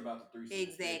pressed about the threesome.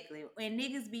 Exactly. And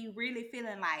niggas be really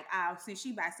feeling like, oh, since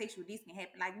she bisexual, this can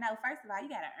happen. Like, no, first of all, you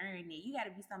gotta earn it. You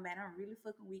gotta be somebody I'm really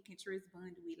fucking with, can trust,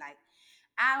 bond with. Like,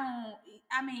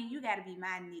 you gotta be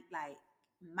my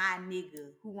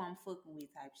nigga who I'm fucking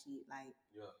with type shit. Like,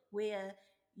 where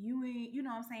you ain't, you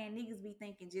know what I'm saying? Niggas be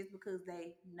thinking just because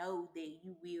they know that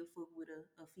you will fuck with a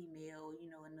female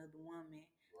or, another woman,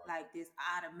 like this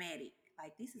automatic.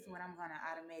 Like, this is what I'm gonna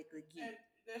automatically get. And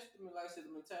that's like I said,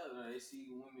 the mentality. They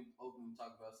see women openly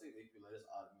talk about sex, they feel like it's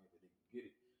automatic, they can get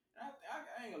it. And I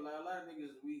ain't gonna lie, a lot of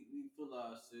niggas we feel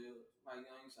ourselves. Like, you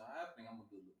know what I'm saying? I think I'm a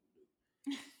good looking dude.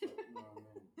 So, you know what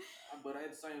I mean? But at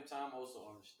the same time,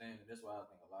 also understanding. That's why I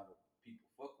think a lot of people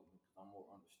fuck with me because I'm more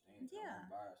understanding.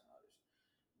 I'm biased and all this.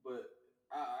 But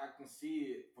I can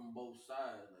see it from both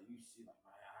sides. Like you see, like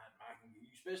I can get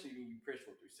you, especially when you press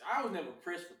for threesomes. I was never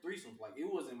pressed for threesomes. Like it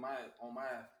wasn't on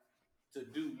my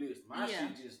to-do list. My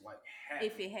shit just like happened.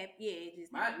 If it happened, it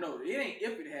just no, it ain't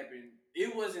if it happened.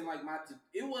 It wasn't like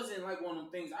it wasn't like one of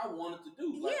them things I wanted to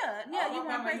do. Like, you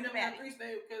want to never had three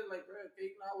stay because like, bro,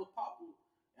 I was popular.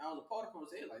 And I was a part of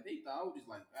it. Like they thought I was just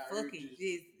like fucking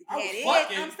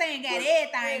I'm saying got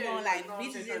everything going like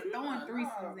bitches just throwing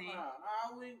threesomes in.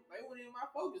 They weren't even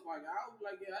my focus. Like I was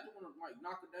like, I just want to like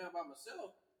knock it down by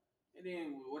myself. And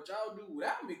then what y'all do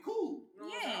without me, cool. You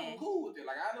know what I'm saying? I'm cool with it.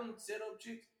 Like I done set up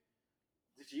chicks.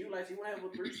 She wanna have a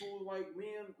threesome like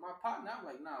me and my partner. I'm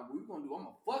like, nah, what we gonna do? I'm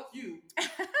gonna fuck you,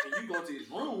 and you go to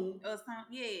his room or something.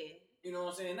 Yeah. You know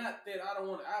what I'm saying? Not that I don't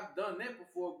want to. I've done that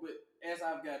before, but as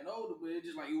I've gotten older, but it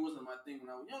just like it wasn't my thing when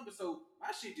I was younger. So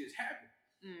my shit just happened.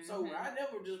 Mm-hmm. So I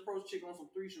never just approach chick on some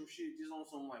threesome shit, just on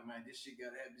some like, man, this shit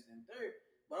gotta have this and third.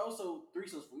 But also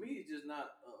threesomes for me is just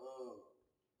not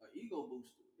a ego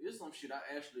booster. It's some shit I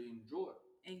actually enjoy.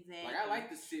 Exactly. Like I like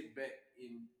to sit back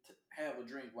and have a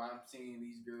drink while I'm seeing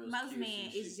these girls. Most men,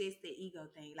 it's just the ego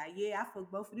thing. Like, I fuck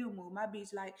both of them with my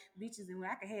bitch. Like bitches, and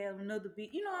I can have another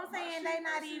bitch. You know what I'm saying? They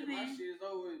not even. My shit is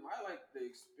always. I like the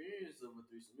experience of a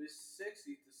threesome. It's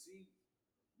sexy to see.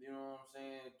 You know what I'm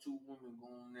saying? Two women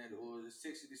going at it, or it's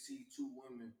sexy to see two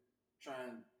women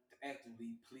trying to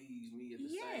actively please me at the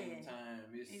same time.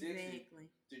 It's sexy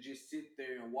to just sit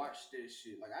there and watch that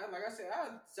shit. Like I said,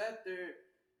 I sat there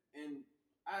and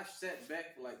I sat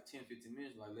back for like 10-15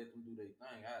 minutes, like let them do their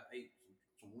thing. I ate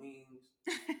some wings.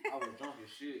 I was drunk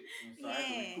as shit, and so I had to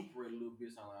Yeah. recuperate a little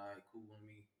bit. So I'm like, all right, cool. Let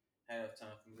me have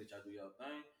time for me. Let y'all do y'all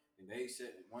thing. And they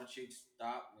said one chick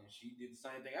stopped, and she did the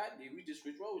same thing I did. We just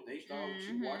switched roles. They started,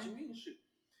 she watching me and shit.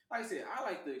 Like I said, I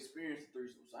like to experience the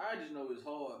threesome. So I just know it's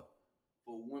hard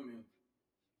for women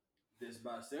that's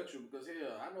bisexual because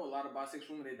hell, I know a lot of bisexual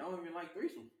women that don't even like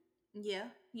threesome. Yeah.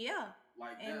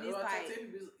 Like And that, it's I like, tell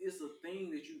people it's a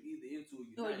thing that you either into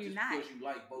or or you're you're not. Just not. because you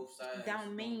like both sides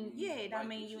Don't mean you don't like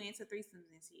mean this you shit. into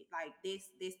threesomes and shit. Like this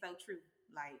so true.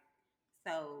 Like,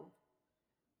 so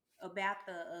about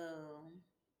the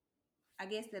I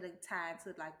guess that'll tie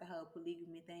into like the whole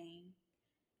polygamy thing.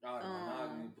 Oh, the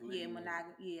monogamy, Yeah,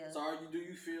 polygamy. yeah. So do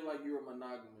you feel like you're a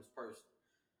monogamous person?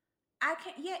 I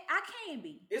can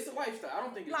be. It's a lifestyle. I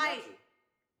don't think it's like natural.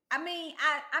 I mean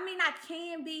I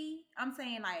can be. I'm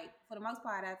saying like for the most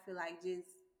part I feel like just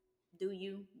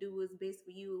do what's best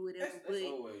for you or whatever. That's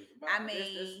always. I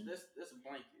mean that's a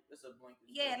blanket. That's a blanket.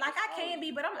 Yeah, like I can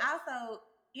be, but I'm also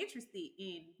interested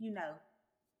in,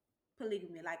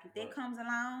 polygamy. Like if that comes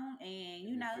along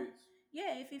and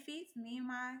if it fits me and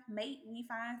my mate, we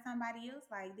find somebody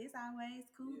else, like this always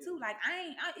cool too. Like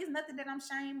it's nothing that I'm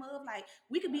ashamed of. Like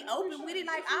we could be open with it,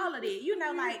 like all of it,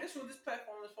 like that's what this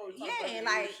platform is for. I'm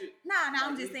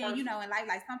just saying, in life,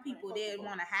 like some people they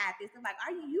want to hide this. They're like,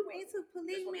 are you into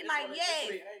polygamy? Like,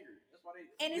 yes.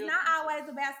 And it's not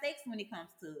always about sex when it comes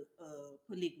to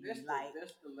polygamy. That's the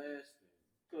last thing.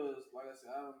 Because, like I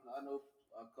said, I know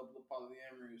a couple of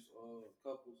polyamorous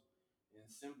couples, and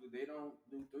simply they don't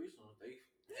do threesomes. They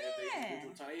have their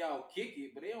individual time. They all kick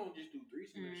it, but they don't just do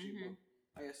threesomes and shit. But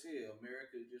like I said,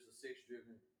 America is just a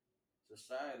sex-driven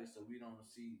society, so we don't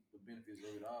see the benefits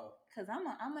of it all. Cause I'm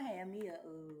gonna have me a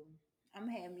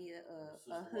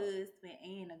husband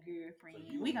and a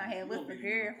girlfriend. So we gonna have us a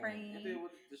girlfriend. And then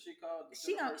what the shit called?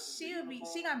 She gonna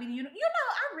be the unicorn.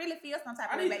 I really feel some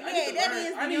type of way. That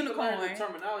is the unicorn. The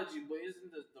terminology, but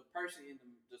isn't the person in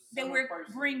the that we're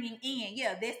bringing in?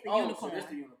 Yeah, that's the unicorn. So that's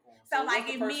the unicorn. So like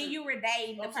if me and you were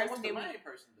dating the person, what's the main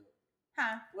person do?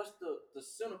 Huh? What's the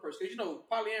center person? Because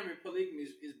polyamory, polygamy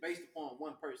is based upon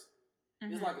one person.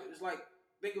 It's like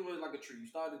think of it like a tree. You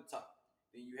start at the top,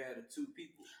 then you had the two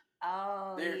people.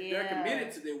 Oh, they're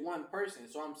committed to that one person.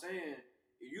 So I'm saying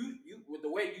you with the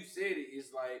way you said it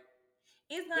is like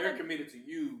they're committed to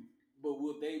you, but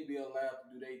would they be allowed to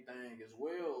do their thing as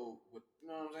well? You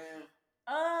know what I'm saying?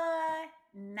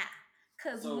 Nah.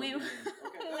 Cause when we come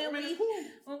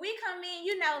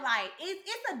in, like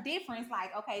it's a difference.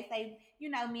 Like, okay, say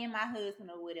me and my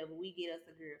husband or whatever, we get us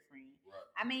a girlfriend.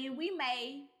 Right. I mean, we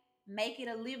may make it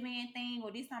a live-in thing,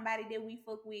 or this somebody that we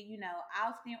fuck with,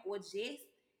 often, or just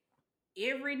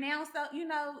every now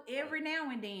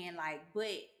and then. Like,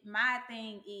 but my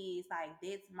thing is like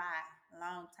that's my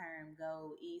long-term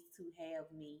goal is to have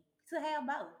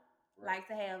both. Right. Like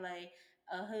to have a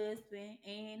husband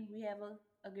and we have a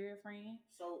girlfriend,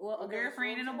 or a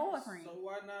girlfriend and a boyfriend. So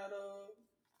why not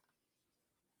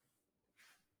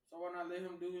let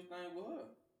him do his thing with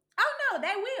her? Oh no,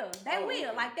 they will. Okay.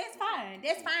 Like that's fine.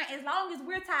 That's fine as long as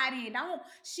we're tied in.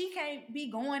 She can't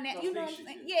be going at what I'm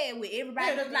saying. Yeah, with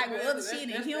everybody with other shit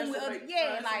and him with other.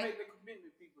 Like the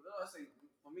commitment people. I say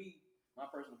for me, my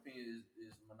personal opinion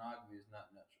is monogamy is not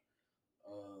natural.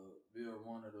 We're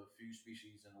one of the few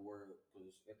species in the world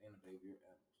because at the end of the day we're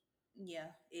animals.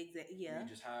 Yeah, exactly. Yeah,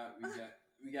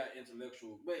 we got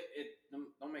intellectual, but it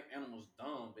don't make animals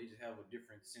dumb. They just have a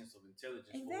different sense of intelligence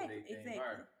for their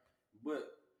environment.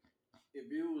 But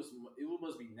if it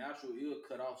must be natural. It'll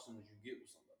cut off as soon as you get with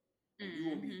somebody. Mm-hmm.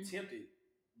 You won't be tempted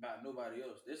by nobody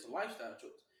else. That's a lifestyle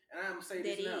choice. And I'm gonna say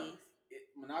this now: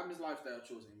 monogamous lifestyle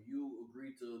choice, and you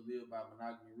agree to live by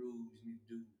monogamy rules. You need to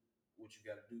do what you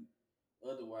got to do.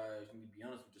 Otherwise, you need to be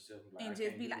honest with yourself and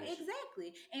just be like,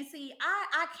 exactly. And see,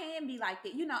 I can be like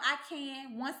that. I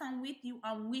can. Once I'm with you,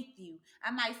 I'm with you. I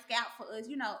might scout for us.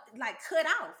 Like cut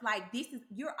off. Like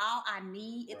you're all I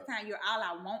need at the time. You're all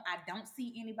I want. I don't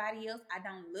see anybody else. I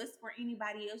don't lust for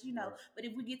anybody else. Right. But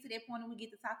if we get to that point and we get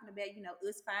to talking about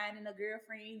us finding a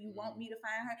girlfriend, you want me to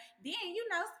find her, then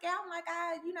scout like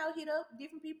I hit up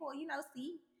different people.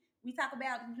 See, we talk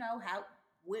about how.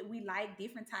 What we like,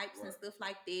 different types and stuff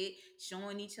like that,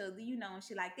 showing each other, and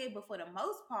shit like that. But for the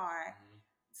most part,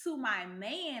 to my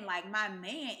man, like my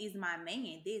man is my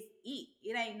man. That's it.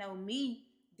 It ain't no me.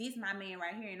 This my man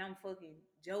right here, and I'm fucking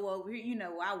Joe over here.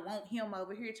 I want him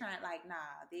over here trying like, nah,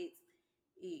 that's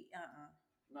it.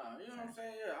 Nah, you know what I'm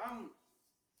saying? Yeah,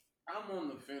 I'm on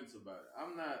the fence about it.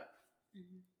 I'm not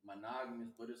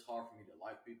monogamous, but it's hard for me to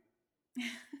like people.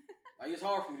 Like it's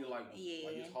hard for me to like them. Yeah.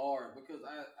 Like it's hard because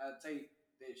I take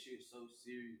that shit so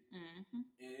serious,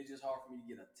 and it's just hard for me to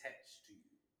get attached to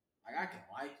you. Like I can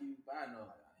like you, but I know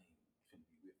like I ain't finna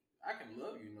be with you. I can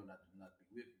love you, not to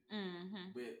be with you.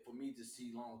 Mm-hmm. But for me to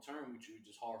see long term with you, it's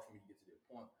just hard for me to get to that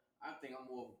point. I think I'm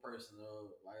more of a person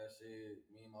of, like I said,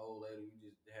 me and my old lady, we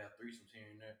just have threesomes here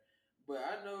and there. But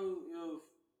I know if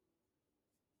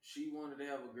she wanted to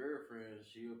have a girlfriend,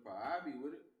 she would probably I'd be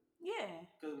with it. Yeah.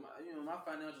 Cause my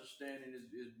financial standing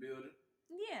is building.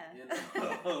 Yeah. You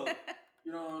know,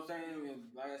 you know what I'm saying. And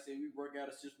like I said, we work out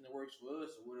a system that works for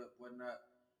us or whatnot.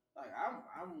 Like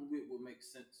I'm with what makes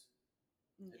sense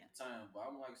at Yeah. the time. But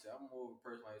I'm like I said, I'm more of a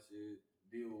person like I said,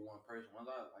 deal with one person. Once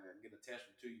I get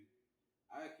attachment to you,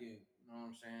 I can, you know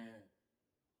what I'm saying,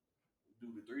 do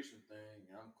the threesome thing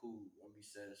and I'm cool. I'll be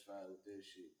satisfied with that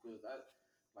shit. Cause I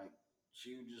like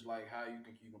she was just like how you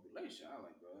think you gonna be relationship. I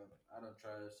like, bro. I done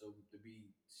tried so to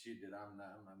be shit that I'm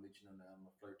not. I'm not mentioning that I'm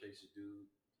a flirtatious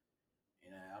dude.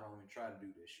 And I don't even try to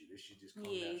do this shit. This shit just come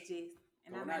Yeah, it's natural. just,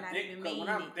 and I Cause might not even when mean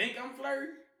I it. think I'm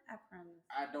flirting, I promise.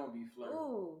 I don't be flirting.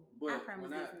 Ooh, I But promise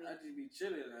when it's I me. just be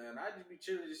chilling and I just be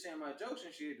chilling, just saying my jokes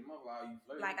and shit. The mother, like, you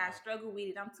flirting? Like I struggle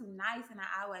with it. I'm too nice, and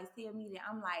I always tell me that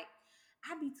I'm like,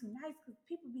 I be too nice because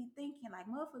people be thinking like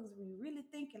motherfuckers be really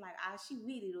thinking like, ah, she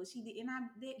with it or she did, and I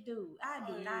that dude, I Oh,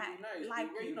 do yeah, not be nice. like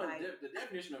Well, you. you know, Like, the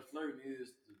definition of flirting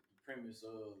is the premise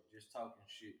of just talking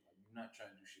shit. Like, you're not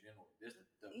trying to do shit anyway. That's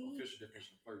the official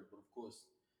definition of flirting. But of course,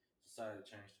 society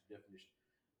changed the definition.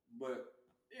 But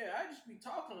yeah, I just be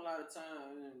talking a lot of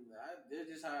time, and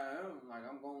that's just how I am. Like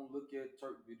I'm gonna look at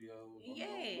Turk videos. I'm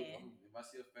gonna look. yeah, If I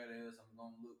see a fat ass, I'm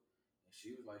gonna look. And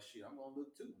she was like, "Shit, I'm gonna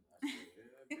look too." I said,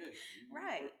 "Yeah, I bet we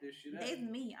right. work this shit out." That's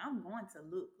me. I'm going to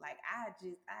look. Like I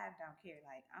don't care.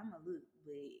 Like I'm a look,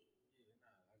 but Yeah,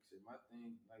 nah. Like I said, my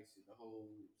thing, like I said, the whole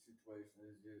situation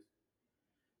is just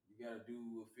you gotta do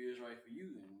what feels right for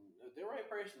you, and the right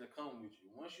person to come with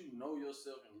you. Once you know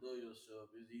yourself and love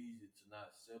yourself, it's easy to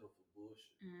not settle for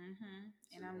bullshit. and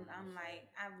So you know what I'm I'm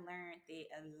like saying? I've learned that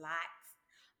a lot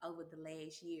over the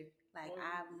last year. Like Once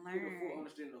I've you get a full learned.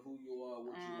 understanding of who you are,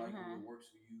 what you like, and Mm-hmm. what works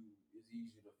for you, it's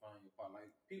easier to find your partner.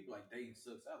 Like people like dating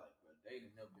sucks. I like, but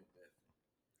dating never been bad for me.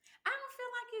 I don't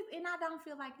feel like it, and I don't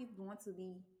feel like it's going to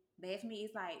be bad for me.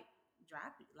 It's like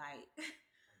drop it, like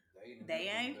Dating they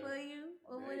never been ain't bad. for you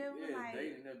or whatever. Yeah, Like,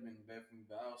 dating never been bad for me.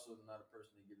 But I also not a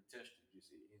person that get attached to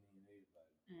just any and everybody.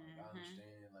 Like I mm-hmm.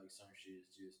 understand, like some shit is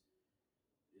just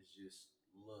it's just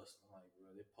lust. I'm like,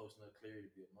 bro, they're posting up clear to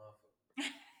be a motherfucker.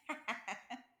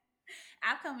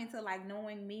 I've come into like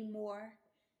knowing me more.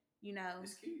 You know,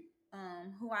 It's key.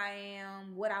 who I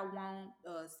am, what I want,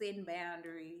 setting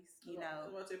boundaries. You That's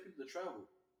know, why I tell people to travel.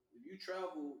 If you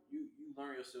travel, you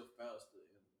learn yourself faster.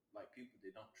 And like people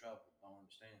that don't travel don't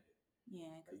understand it.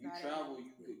 yeah, Like because you all they know travel,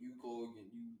 is the you go again.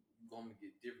 You gonna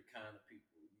get different kind of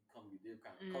people. You come get different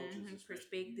kind of coaches,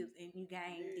 especially you. perspectives, and you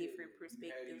gain Yeah, different you have these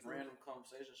perspectives of. random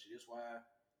conversations. Shit, that's why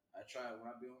I try when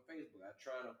I be on Facebook. I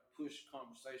try to push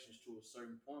conversations to a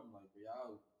certain point. Like, bro,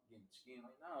 y'all getting skin.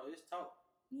 Like, no, let's talk.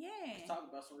 Let's Yeah, talk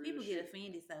about some real people get shit,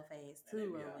 offended so fast and they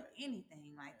too be over alright.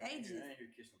 anything. Like I they just, ain't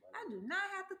here kissing nobody. I do not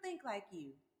have to think like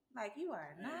you. Like you are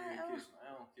I ain't not. here kissing.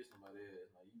 I don't kiss nobody ass.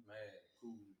 Like you mad,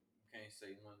 cool. You can't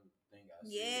say one thing I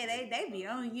Yeah, said they negative be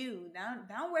about on you. you.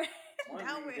 Don't worry. One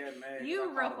Don't nigga worry. got mad because I You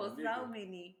called him a ruffle nigga. so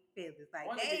many feathers. Like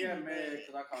One nigga they got be mad mad.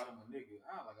 because I called him a nigga.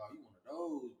 I was like, oh, you one of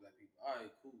those black people. All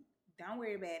right, cool. Don't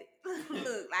worry about it.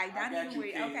 Look, like I don't got even you,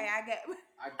 worry. King. Okay, I got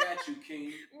I got you,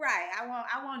 King. right.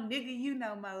 I want nigga you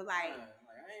no more. Like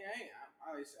Like I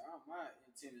always say, my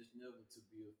intent is never to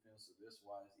be offensive. That's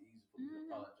why it's easy for me to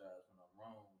apologize when I'm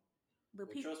wrong. but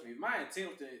But people trust me, if my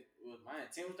intent was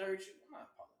to hurt you, I'm not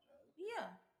apologizing.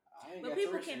 yeah. I ain't But got to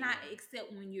people hurt cannot anyone. accept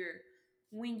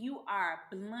when you are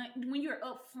blunt, when you're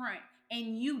upfront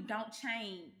and you don't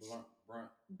change. Blunt.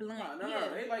 No.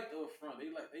 Yeah. They like the upfront.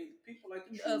 People like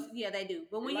the truth. Yeah, they do.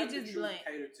 But They when like you're the just truth blunt,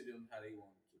 cater to them how they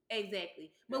want to.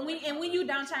 exactly. They But don't like my when you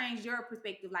ugly don't truth. change your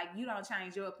perspective, like you don't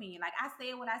change your opinion. Like I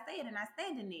said what I said and I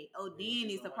stand in it. Oh, Yeah,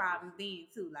 then they it's a don't like that problem shit. then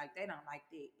too. Like they don't like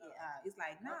that. No. It's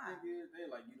like My nah. thing is, they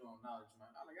like you don't acknowledge, man.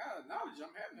 I acknowledge.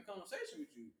 I'm having a conversation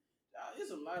with you.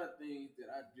 There's a lot of things that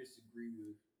I disagree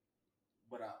with,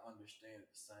 but I understand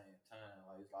at the same time.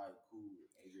 Like it's like cool.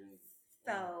 Like, it ain't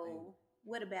So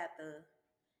what about the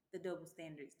double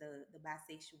standards, the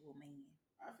bisexual man?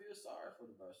 I feel sorry for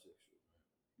the bisexual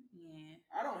man. Yeah.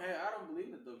 I don't believe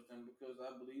in the double standard because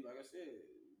I believe, like I said,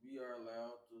 we are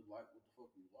allowed to like what the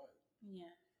fuck we like.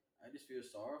 Yeah. I just feel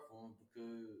sorry for him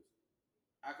because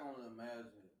I can only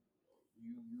imagine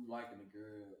you liking a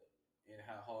girl and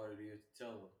how hard it is to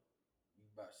tell her you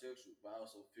bisexual, but I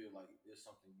also feel like there's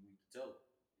something you need to tell her.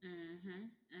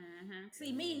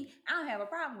 See me, I don't have a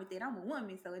problem with that. I'm a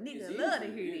woman, so a It's nigga love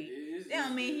easy. to hear that. That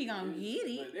don't mean he gonna get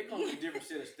it. But they come with a different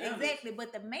set of standards. Exactly.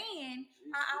 But the man,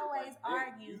 I always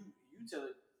argue. You tell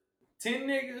it 10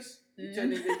 niggas, you tell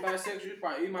niggas they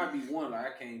bisexual, it might be one like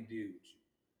I can't deal with you.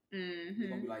 It's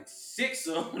gonna be like 6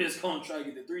 of them that's gonna try to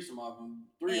get the threesome off them.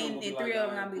 Three of them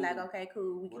gonna be like, okay,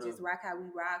 cool. We can just rock how we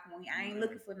rock. I ain't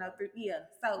looking for no three. Yeah.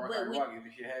 So, rock but if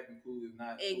it shit happen, cool. If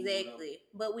not, exactly.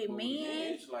 Cool, but with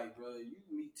men, it's like, bro, you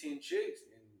meet 10 chicks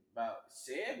and about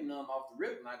 7 of them off the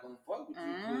rip not gonna fuck with you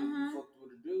because you fucked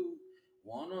with a dude.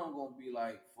 One of them gonna be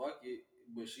like, fuck it.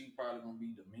 But she probably gonna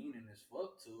be demeaning as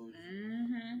fuck to her.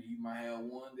 You might have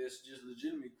one that's just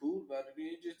legitimately cool about it.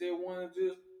 Then just that one that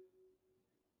just,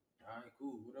 all right,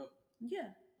 cool, whatever.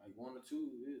 Yeah. Like 1 or 2,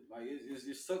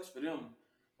 it sucks for them.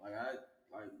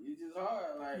 It's just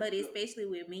hard. But especially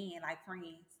with men, like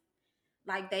friends,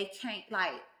 like they can't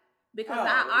because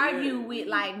I argue with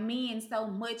like men so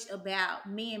much about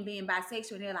men being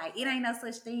bisexual. And they're like, it ain't no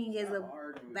such thing as a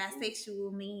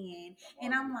bisexual man,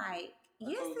 and I'm like,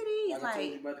 yes, it is. I told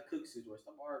you about the cook situation.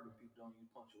 Stop arguing, people don't use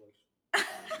punctuation.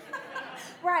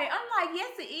 Right. I'm like,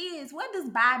 yes, it is. What does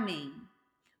bi mean?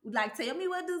 Like, tell me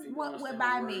what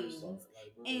bi means.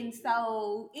 And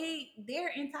so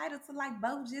they're entitled to like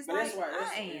both, just like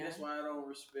I am. That's why I don't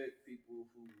respect people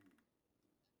who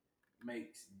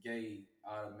makes gay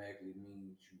automatically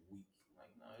means you weak. Like,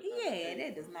 no,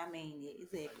 that does not mean it.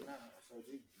 Exactly. Like, nah, so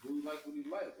dude like what he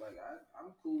like. Like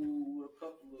I'm cool with a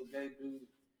couple of gay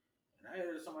dudes. And I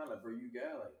heard somebody like, bro, you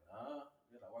gay? Like, nah.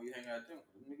 They're like, why you hang out with them?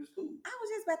 Them niggas cool. I was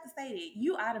just about to say that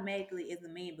you automatically, as a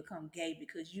man, become gay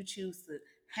because you choose to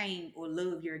hang or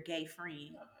love your gay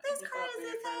friend. That's crazy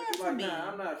as hell to me.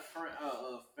 I'm not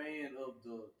a fan of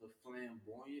the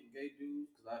flamboyant gay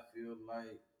dudes because I feel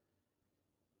like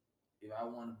if I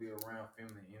want to be around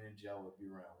feminine energy, I would be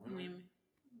around women.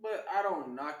 But I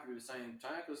don't knock you at the same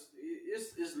time because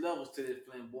it's levels to this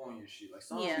flamboyant shit. Like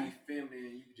some be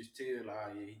feminine, you can just tell,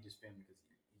 like, yeah, he just feminine because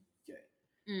he's gay.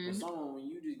 But someone when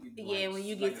you just get when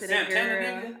you get to the girl,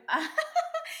 nigga, I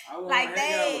like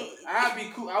I'd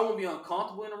be cool. I wouldn't be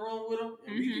uncomfortable in the room with them,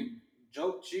 and we can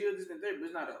joke, chill, this and that. But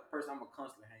it's not a person I'm gonna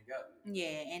constantly hang out with.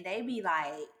 Yeah, and they be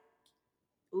like,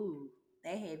 ooh.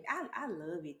 I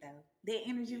love it though. That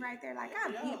energy right there, like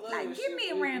get me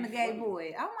around the gay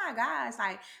boy. Oh my gosh,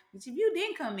 like, but if you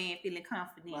didn't come in feeling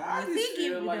confident, I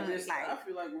feel like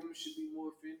women should be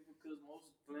more offended because most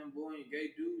flamboyant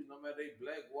gay dudes, no matter they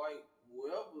black, white,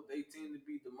 whoever, they tend to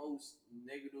be the most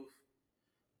negative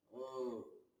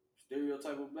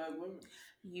stereotype of black women.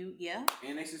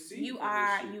 And they succeed. You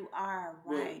are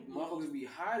right. But motherfuckers be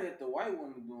hot at the white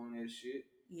woman doing that shit.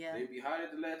 Yeah. They be hot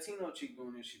at the Latino chick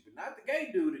doing this shit, but not the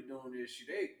gay dude that doing this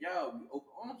shit. Y'all be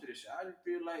open on to this shit. I just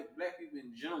feel like black people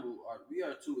in general we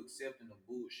are too accepting of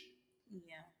bullshit.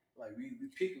 Yeah. Like we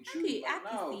pick and choose.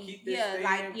 Keep this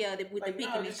with the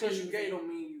picking and choosing. Just because you gay don't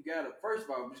mean you gotta. First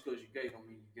of all, just because you gay don't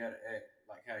mean you gotta act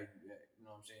like how you act. You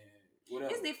know what I'm saying?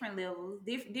 Whatever. It's different levels,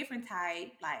 different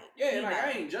type. Like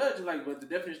I ain't judging. But the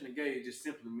definition of gay just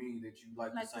simply means that you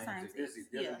like the same thing. That's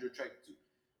what you're attracted to.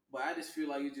 But I just feel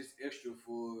like it's just extra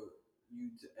for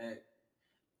you to act.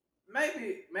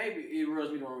 Maybe it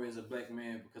rubs me the wrong way as a black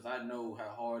man because I know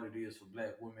how hard it is for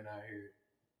black women out here,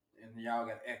 and y'all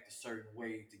got to act a certain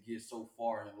way to get so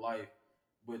far in life.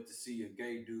 But to see a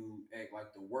gay dude act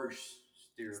like the worst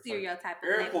stereotype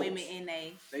of black women, and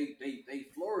they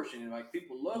flourishing, and like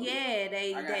people love it. Yeah,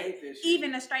 they hate that shit.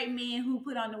 Even the straight men who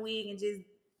put on the wig and just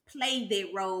play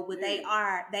that role, but they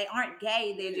aren't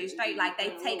gay. They're just straight. Like they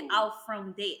take off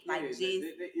from that. Like just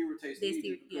that irritates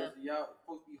me because y'all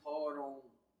supposed to be hard on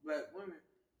black women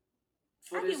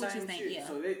for the same shit. Yeah.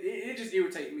 So it just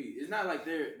irritates me. It's not like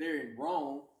they're in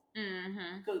wrong.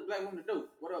 Because black women are dope.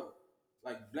 Whatever.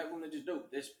 Like black women are just dope.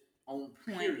 That's on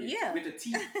period. Yeah. With the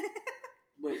T.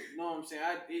 But you know what I'm saying?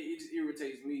 It just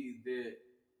irritates me that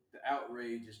the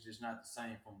outrage is just not the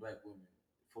same from black women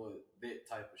for that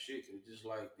type of shit. It's just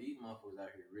like these motherfuckers out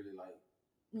here really like.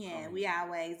 Yeah, we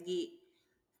always get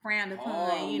frowned upon,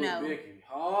 Becky.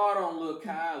 Hard on little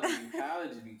Kylie. Kylie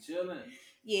just be chilling.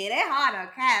 Yeah, they hard on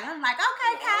Kylie. I'm like,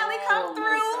 okay, Kylie, come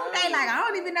through. They like, I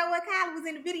don't even know what Kylie was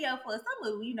in the video for. Some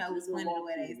of it, was funny the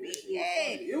way they said.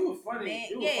 Yeah, it was funny.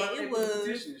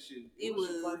 It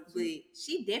was. But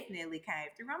she definitely came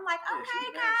through. I'm like,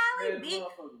 okay, Kylie, big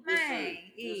man.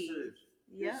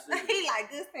 Yeah, he like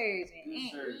good surgeon.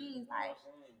 And he's like,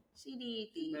 she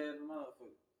did this. Bad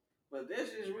motherfucker. But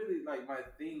that's just really like my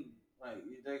thing. Like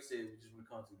I said, just when it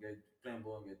comes to gay,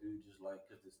 flamboyant gay dude, just like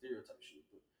cause the stereotype shit.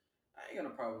 But I ain't got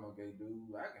no problem with no gay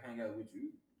dude. I can hang out with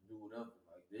you. do whatever.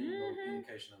 Like there ain't no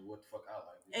indication of what the fuck I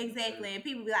like. Exactly, and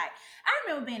people be like, I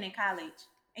remember being in college,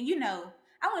 and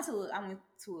I went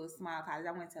to a small college.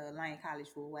 I went to Lane College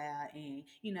for a while, and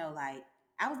like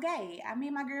I was gay. Me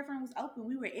and my girlfriend was open.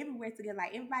 We were everywhere together.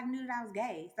 Like everybody knew that I was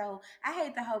gay. So I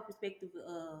hate the whole perspective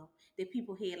that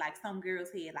people had. Like some girls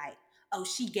had, like, oh,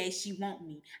 she gay, she want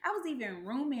me. I was even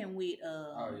rooming with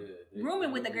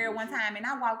a girl one time, and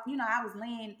I walked. I was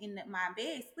laying in my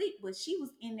bed sleep, but she was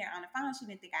in there on the phone. She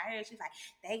didn't think I heard. She was like,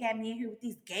 they got me in here with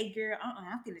this gay girl.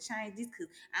 I'm finna change this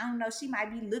because I don't know. She might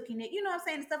be looking at, what I'm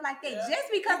saying, stuff like that. Just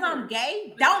because I'm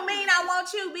gay, don't mean I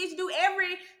want you, bitch. Do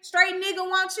every straight nigga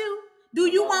want you? Do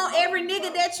you want every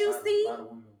nigga that you see?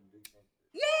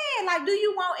 Yeah, like, do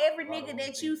you want every nigga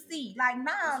that you see? Like,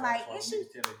 nah, like,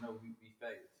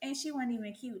 and she wasn't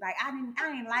even cute. Like, I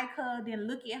didn't like her, didn't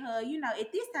look at her.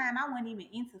 At this time, I wasn't even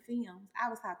into films. I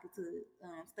was talking to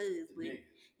studs, but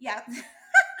yeah.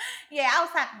 Yeah, I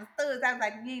was talking to studs. I was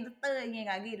like, you ain't a stud, you ain't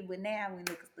gonna get it. But now I wouldn't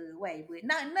look a stud way. But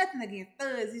nothing against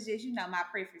studs. It's just, my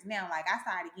preference now. Like, I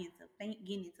started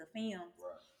getting into films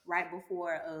right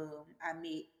before I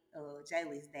met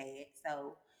Jayla's dad.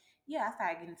 So, yeah, I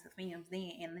started getting into films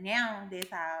then. And now that's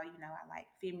how, I like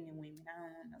feminine women. I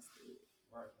don't want no stud.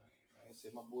 Right. Like I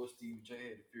said, my boy Steve J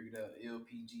had to figure out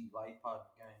LPG, life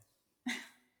partner game.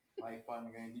 Life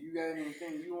partner game. Do you got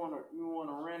anything you wanna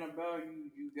rant about?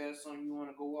 You got something you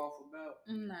wanna go off about?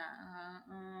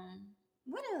 Nah.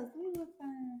 What else? We was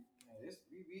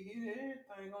we hit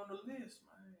everything on the list,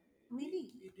 man. We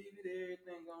did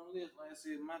everything on the list. Like I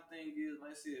said, my thing is,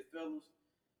 like I said, fellas,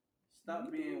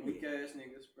 stop being weak ass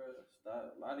niggas, bro.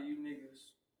 Stop. A lot of you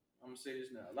niggas, I'm gonna say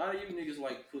this now. A lot of you niggas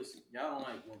like pussy. Y'all don't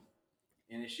like women,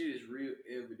 and this shit is real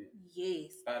evident.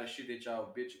 Yes. By the shit that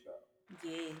y'all bitch about.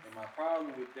 Yes. And my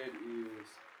problem with that is,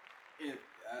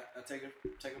 I take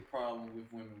a problem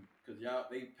with women because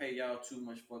they pay y'all too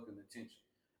much fucking attention.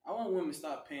 I want women to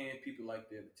stop paying people like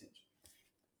that attention.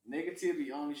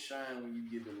 Negativity only shine when you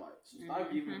give it light. So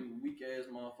stop giving weak ass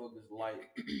motherfuckers light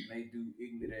and they do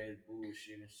ignorant ass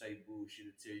bullshit and say bullshit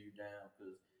to tear you down.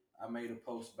 Because I made a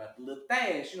post about the little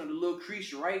thash, the little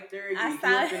crease right there. I saw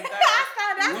that.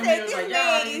 I said this like,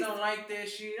 y'all don't like that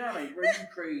shit. I'm like, bro, you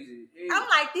crazy. Hey, I'm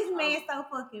like, this man so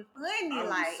fucking funny. I'm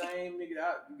like the same nigga.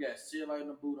 You got shit like in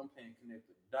the boot. I'm paying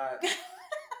connected dots.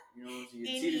 You know what I'm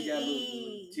saying? Your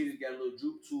titties got a little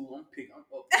droop too. I'm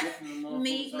uplifting them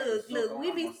motherfuckers. Look,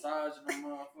 we be massaging them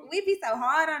motherfuckers. We be so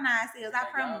hard on ourselves. I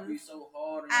promise. Y'all be so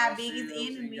hard on our biggest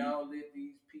enemy. Y'all let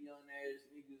these peon ass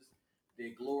niggas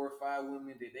that glorify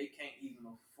women that they can't even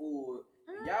afford.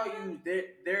 Y'all use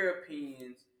their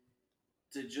opinions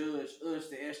to judge us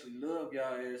to actually love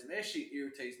y'all ass, and that shit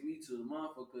irritates me to the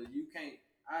motherfucker. Because you can't.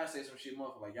 I say some shit,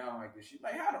 motherfucker, like y'all don't like this shit.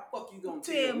 Like, how the fuck you gonna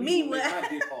tell me what my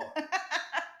dick hard?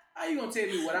 How you gonna tell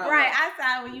me what I right, like? I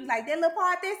saw when you like that little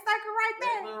part, that circle right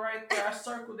there. That little right there, I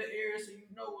circled the area so you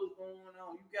know what's going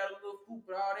on. You got a little poop,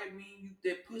 but all that mean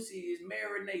that pussy is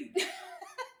marinated.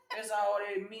 That's all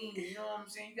that means. You know what I'm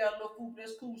saying? You got a little poop,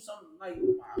 that's cool. Something like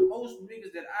most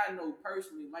niggas that I know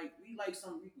personally, like we like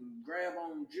something we can grab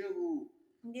on, jiggle.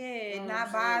 Yeah, you know not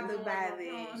bothered by that.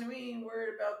 You know what I'm saying? We ain't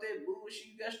worried about that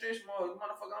bullshit. You got stretch marks,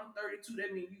 motherfucker. I'm 32.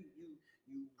 That means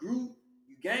you grew.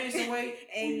 Gained some weight,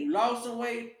 or you lost some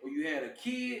weight, or you had a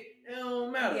kid, it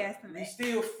don't matter. Yes, we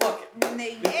still fucking.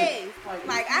 Yes.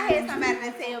 like I had somebody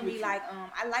that tell me like,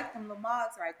 I like them little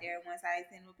marks right there once I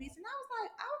sent them a piece, and I was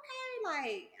like, okay,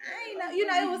 like I ain't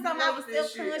know, it was something I was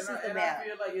self-conscious about. And I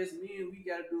feel like as men, we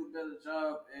gotta do a better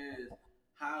job as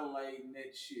highlighting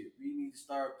that shit. We need to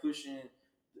start pushing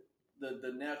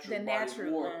the natural body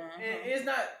more. And it's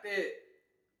not that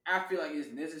I feel like it's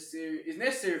necessary. It's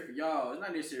necessary for y'all. It's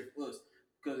not necessary for us.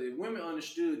 Because if women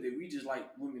understood that we just like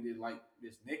women that like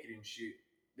this naked and shit,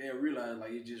 they'll realize like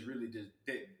it's just really just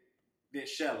that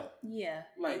shallow. Yeah.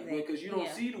 Like because you don't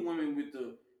see the women with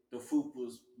the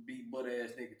fupas be butt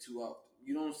ass naked too often.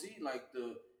 You don't see like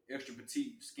the extra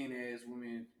petite skinny ass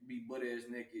women be butt ass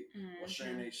naked or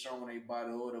showing their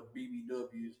body or the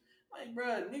BBWs. Like,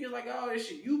 bro, niggas like all this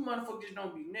shit. You motherfuckers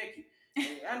don't be naked. And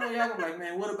I know y'all gonna be like,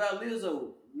 man, what about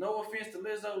Lizzo? No offense to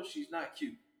Lizzo, she's not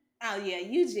cute. Oh yeah,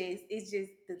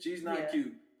 she's not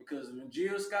cute because when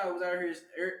Jill Scott was out here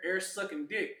air sucking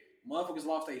dick, motherfuckers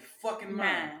lost their fucking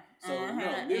mind. So no,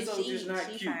 Lizzo just not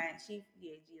cute. Jill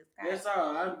Scott. That's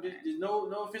all. There's no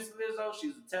offense to Lizzo.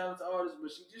 She's a talented artist, but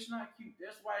she's just not cute.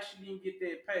 That's why she didn't get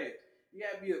that pass. You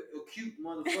gotta be a cute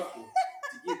motherfucker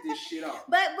to get this shit off.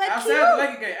 But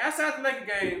outside the Laker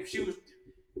game, she was.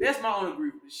 That's my only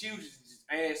group. She was just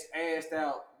assed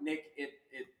out naked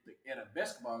at the at a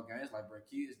basketball game, it's like, bro,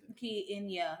 kids.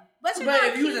 But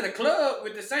if you was at a club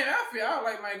with the same outfit, I was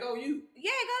like, man, go you.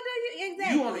 Yeah, go do you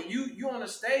exactly. You on the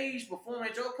stage performing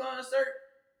at your concert.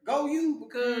 Go you,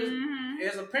 because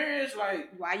as a parent, it's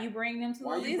like, why you bring them to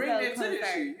why you bring that to this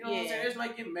shit? You know what I'm saying? It's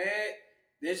like get mad.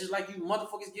 That's just like you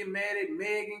motherfuckers get mad at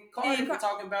Meg and Cardi for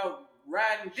talking about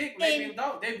riding dick, maybe and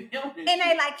dog. They be on this. And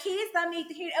they like, kids don't need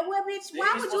to hear that. Well, bitch,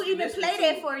 why would you even play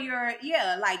that for your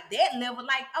like that level?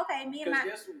 Like, okay, me and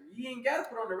my you ain't gotta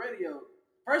put on the radio.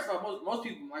 First of all, most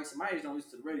people like my age don't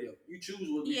listen to the radio. You choose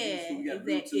what you listen to. You got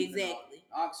Bluetooth exactly.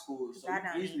 Aux cord, so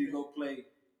you easily go play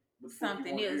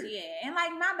something else, And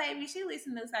like my baby, she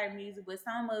listens to certain music, but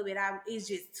some of it it's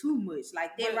just too much.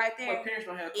 Like that right there. But parents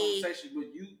don't have conversations,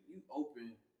 but you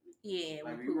open. Yeah,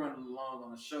 like we run along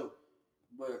on the show,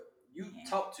 but you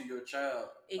talk to your child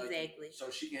exactly, so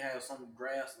she can have some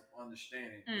grasp of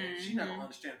understanding. She's not gonna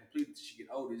understand completely till she get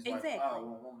older. It's like, oh,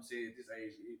 when mama said at this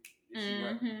age,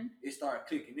 it started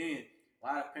clicking in. A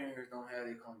lot of parents don't have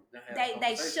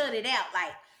they shut it out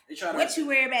like. What you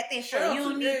worry about that for? You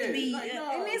don't need to be, like,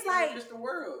 no, and it's like it's the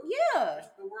world. Yeah, it's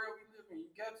the world we live in.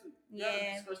 You got to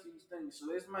discuss these things. So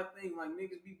that's my thing. Like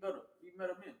niggas, be better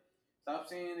men. Stop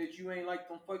saying that you ain't like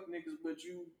them fuck niggas, but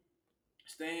you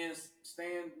stand.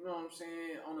 You know what I'm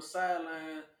saying, on the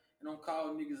sideline and don't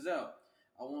call niggas out.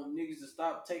 I want niggas to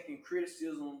stop taking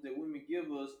criticism that women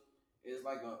give us as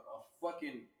like a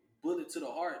fucking bullet to the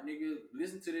heart, nigga.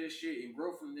 Listen to this shit and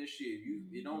grow from this shit.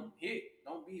 It don't hit.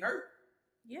 Don't be hurt.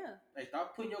 Yeah. Hey,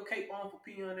 stop putting your cape on for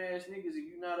peon ass niggas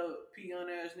if you not a peon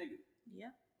ass nigga. Yeah.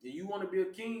 If you want to be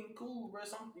a king, cool, bro.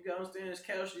 You gotta understand this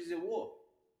casualties at war.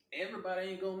 Everybody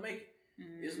ain't gonna make it.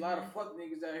 There's a lot of fuck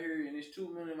niggas out here, and there's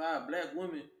too many of our black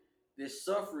women that's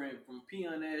suffering from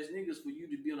peon ass niggas for you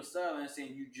to be on the sideline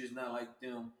saying you just not like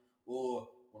them, or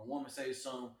when a woman says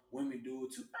something, women do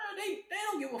it too. They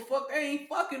don't give a fuck. They ain't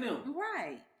fucking them.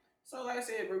 Right. So like I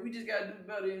said, bro, we just gotta do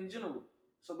better in general.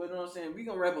 So, but you know what I'm saying? We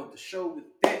gonna wrap up the show with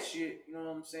that shit. You know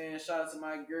what I'm saying? Shout out to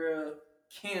my girl,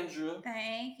 Kendra.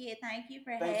 Thank you for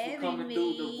having me. Thanks for coming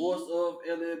through the Voice of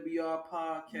LLBR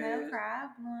podcast. No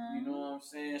problem. You know what I'm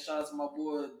saying? Shout out to my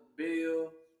boy,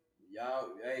 Bill. Y'all,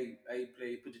 hey,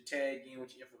 put your tag in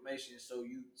with your information so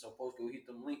folks go hit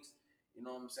them links. You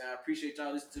know what I'm saying? I appreciate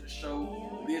y'all listening to the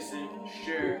show. Listen,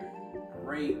 share,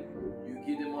 rate. You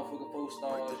get them motherfucking 4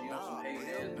 stars. You know some hating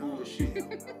ass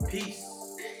bullshit. Peace.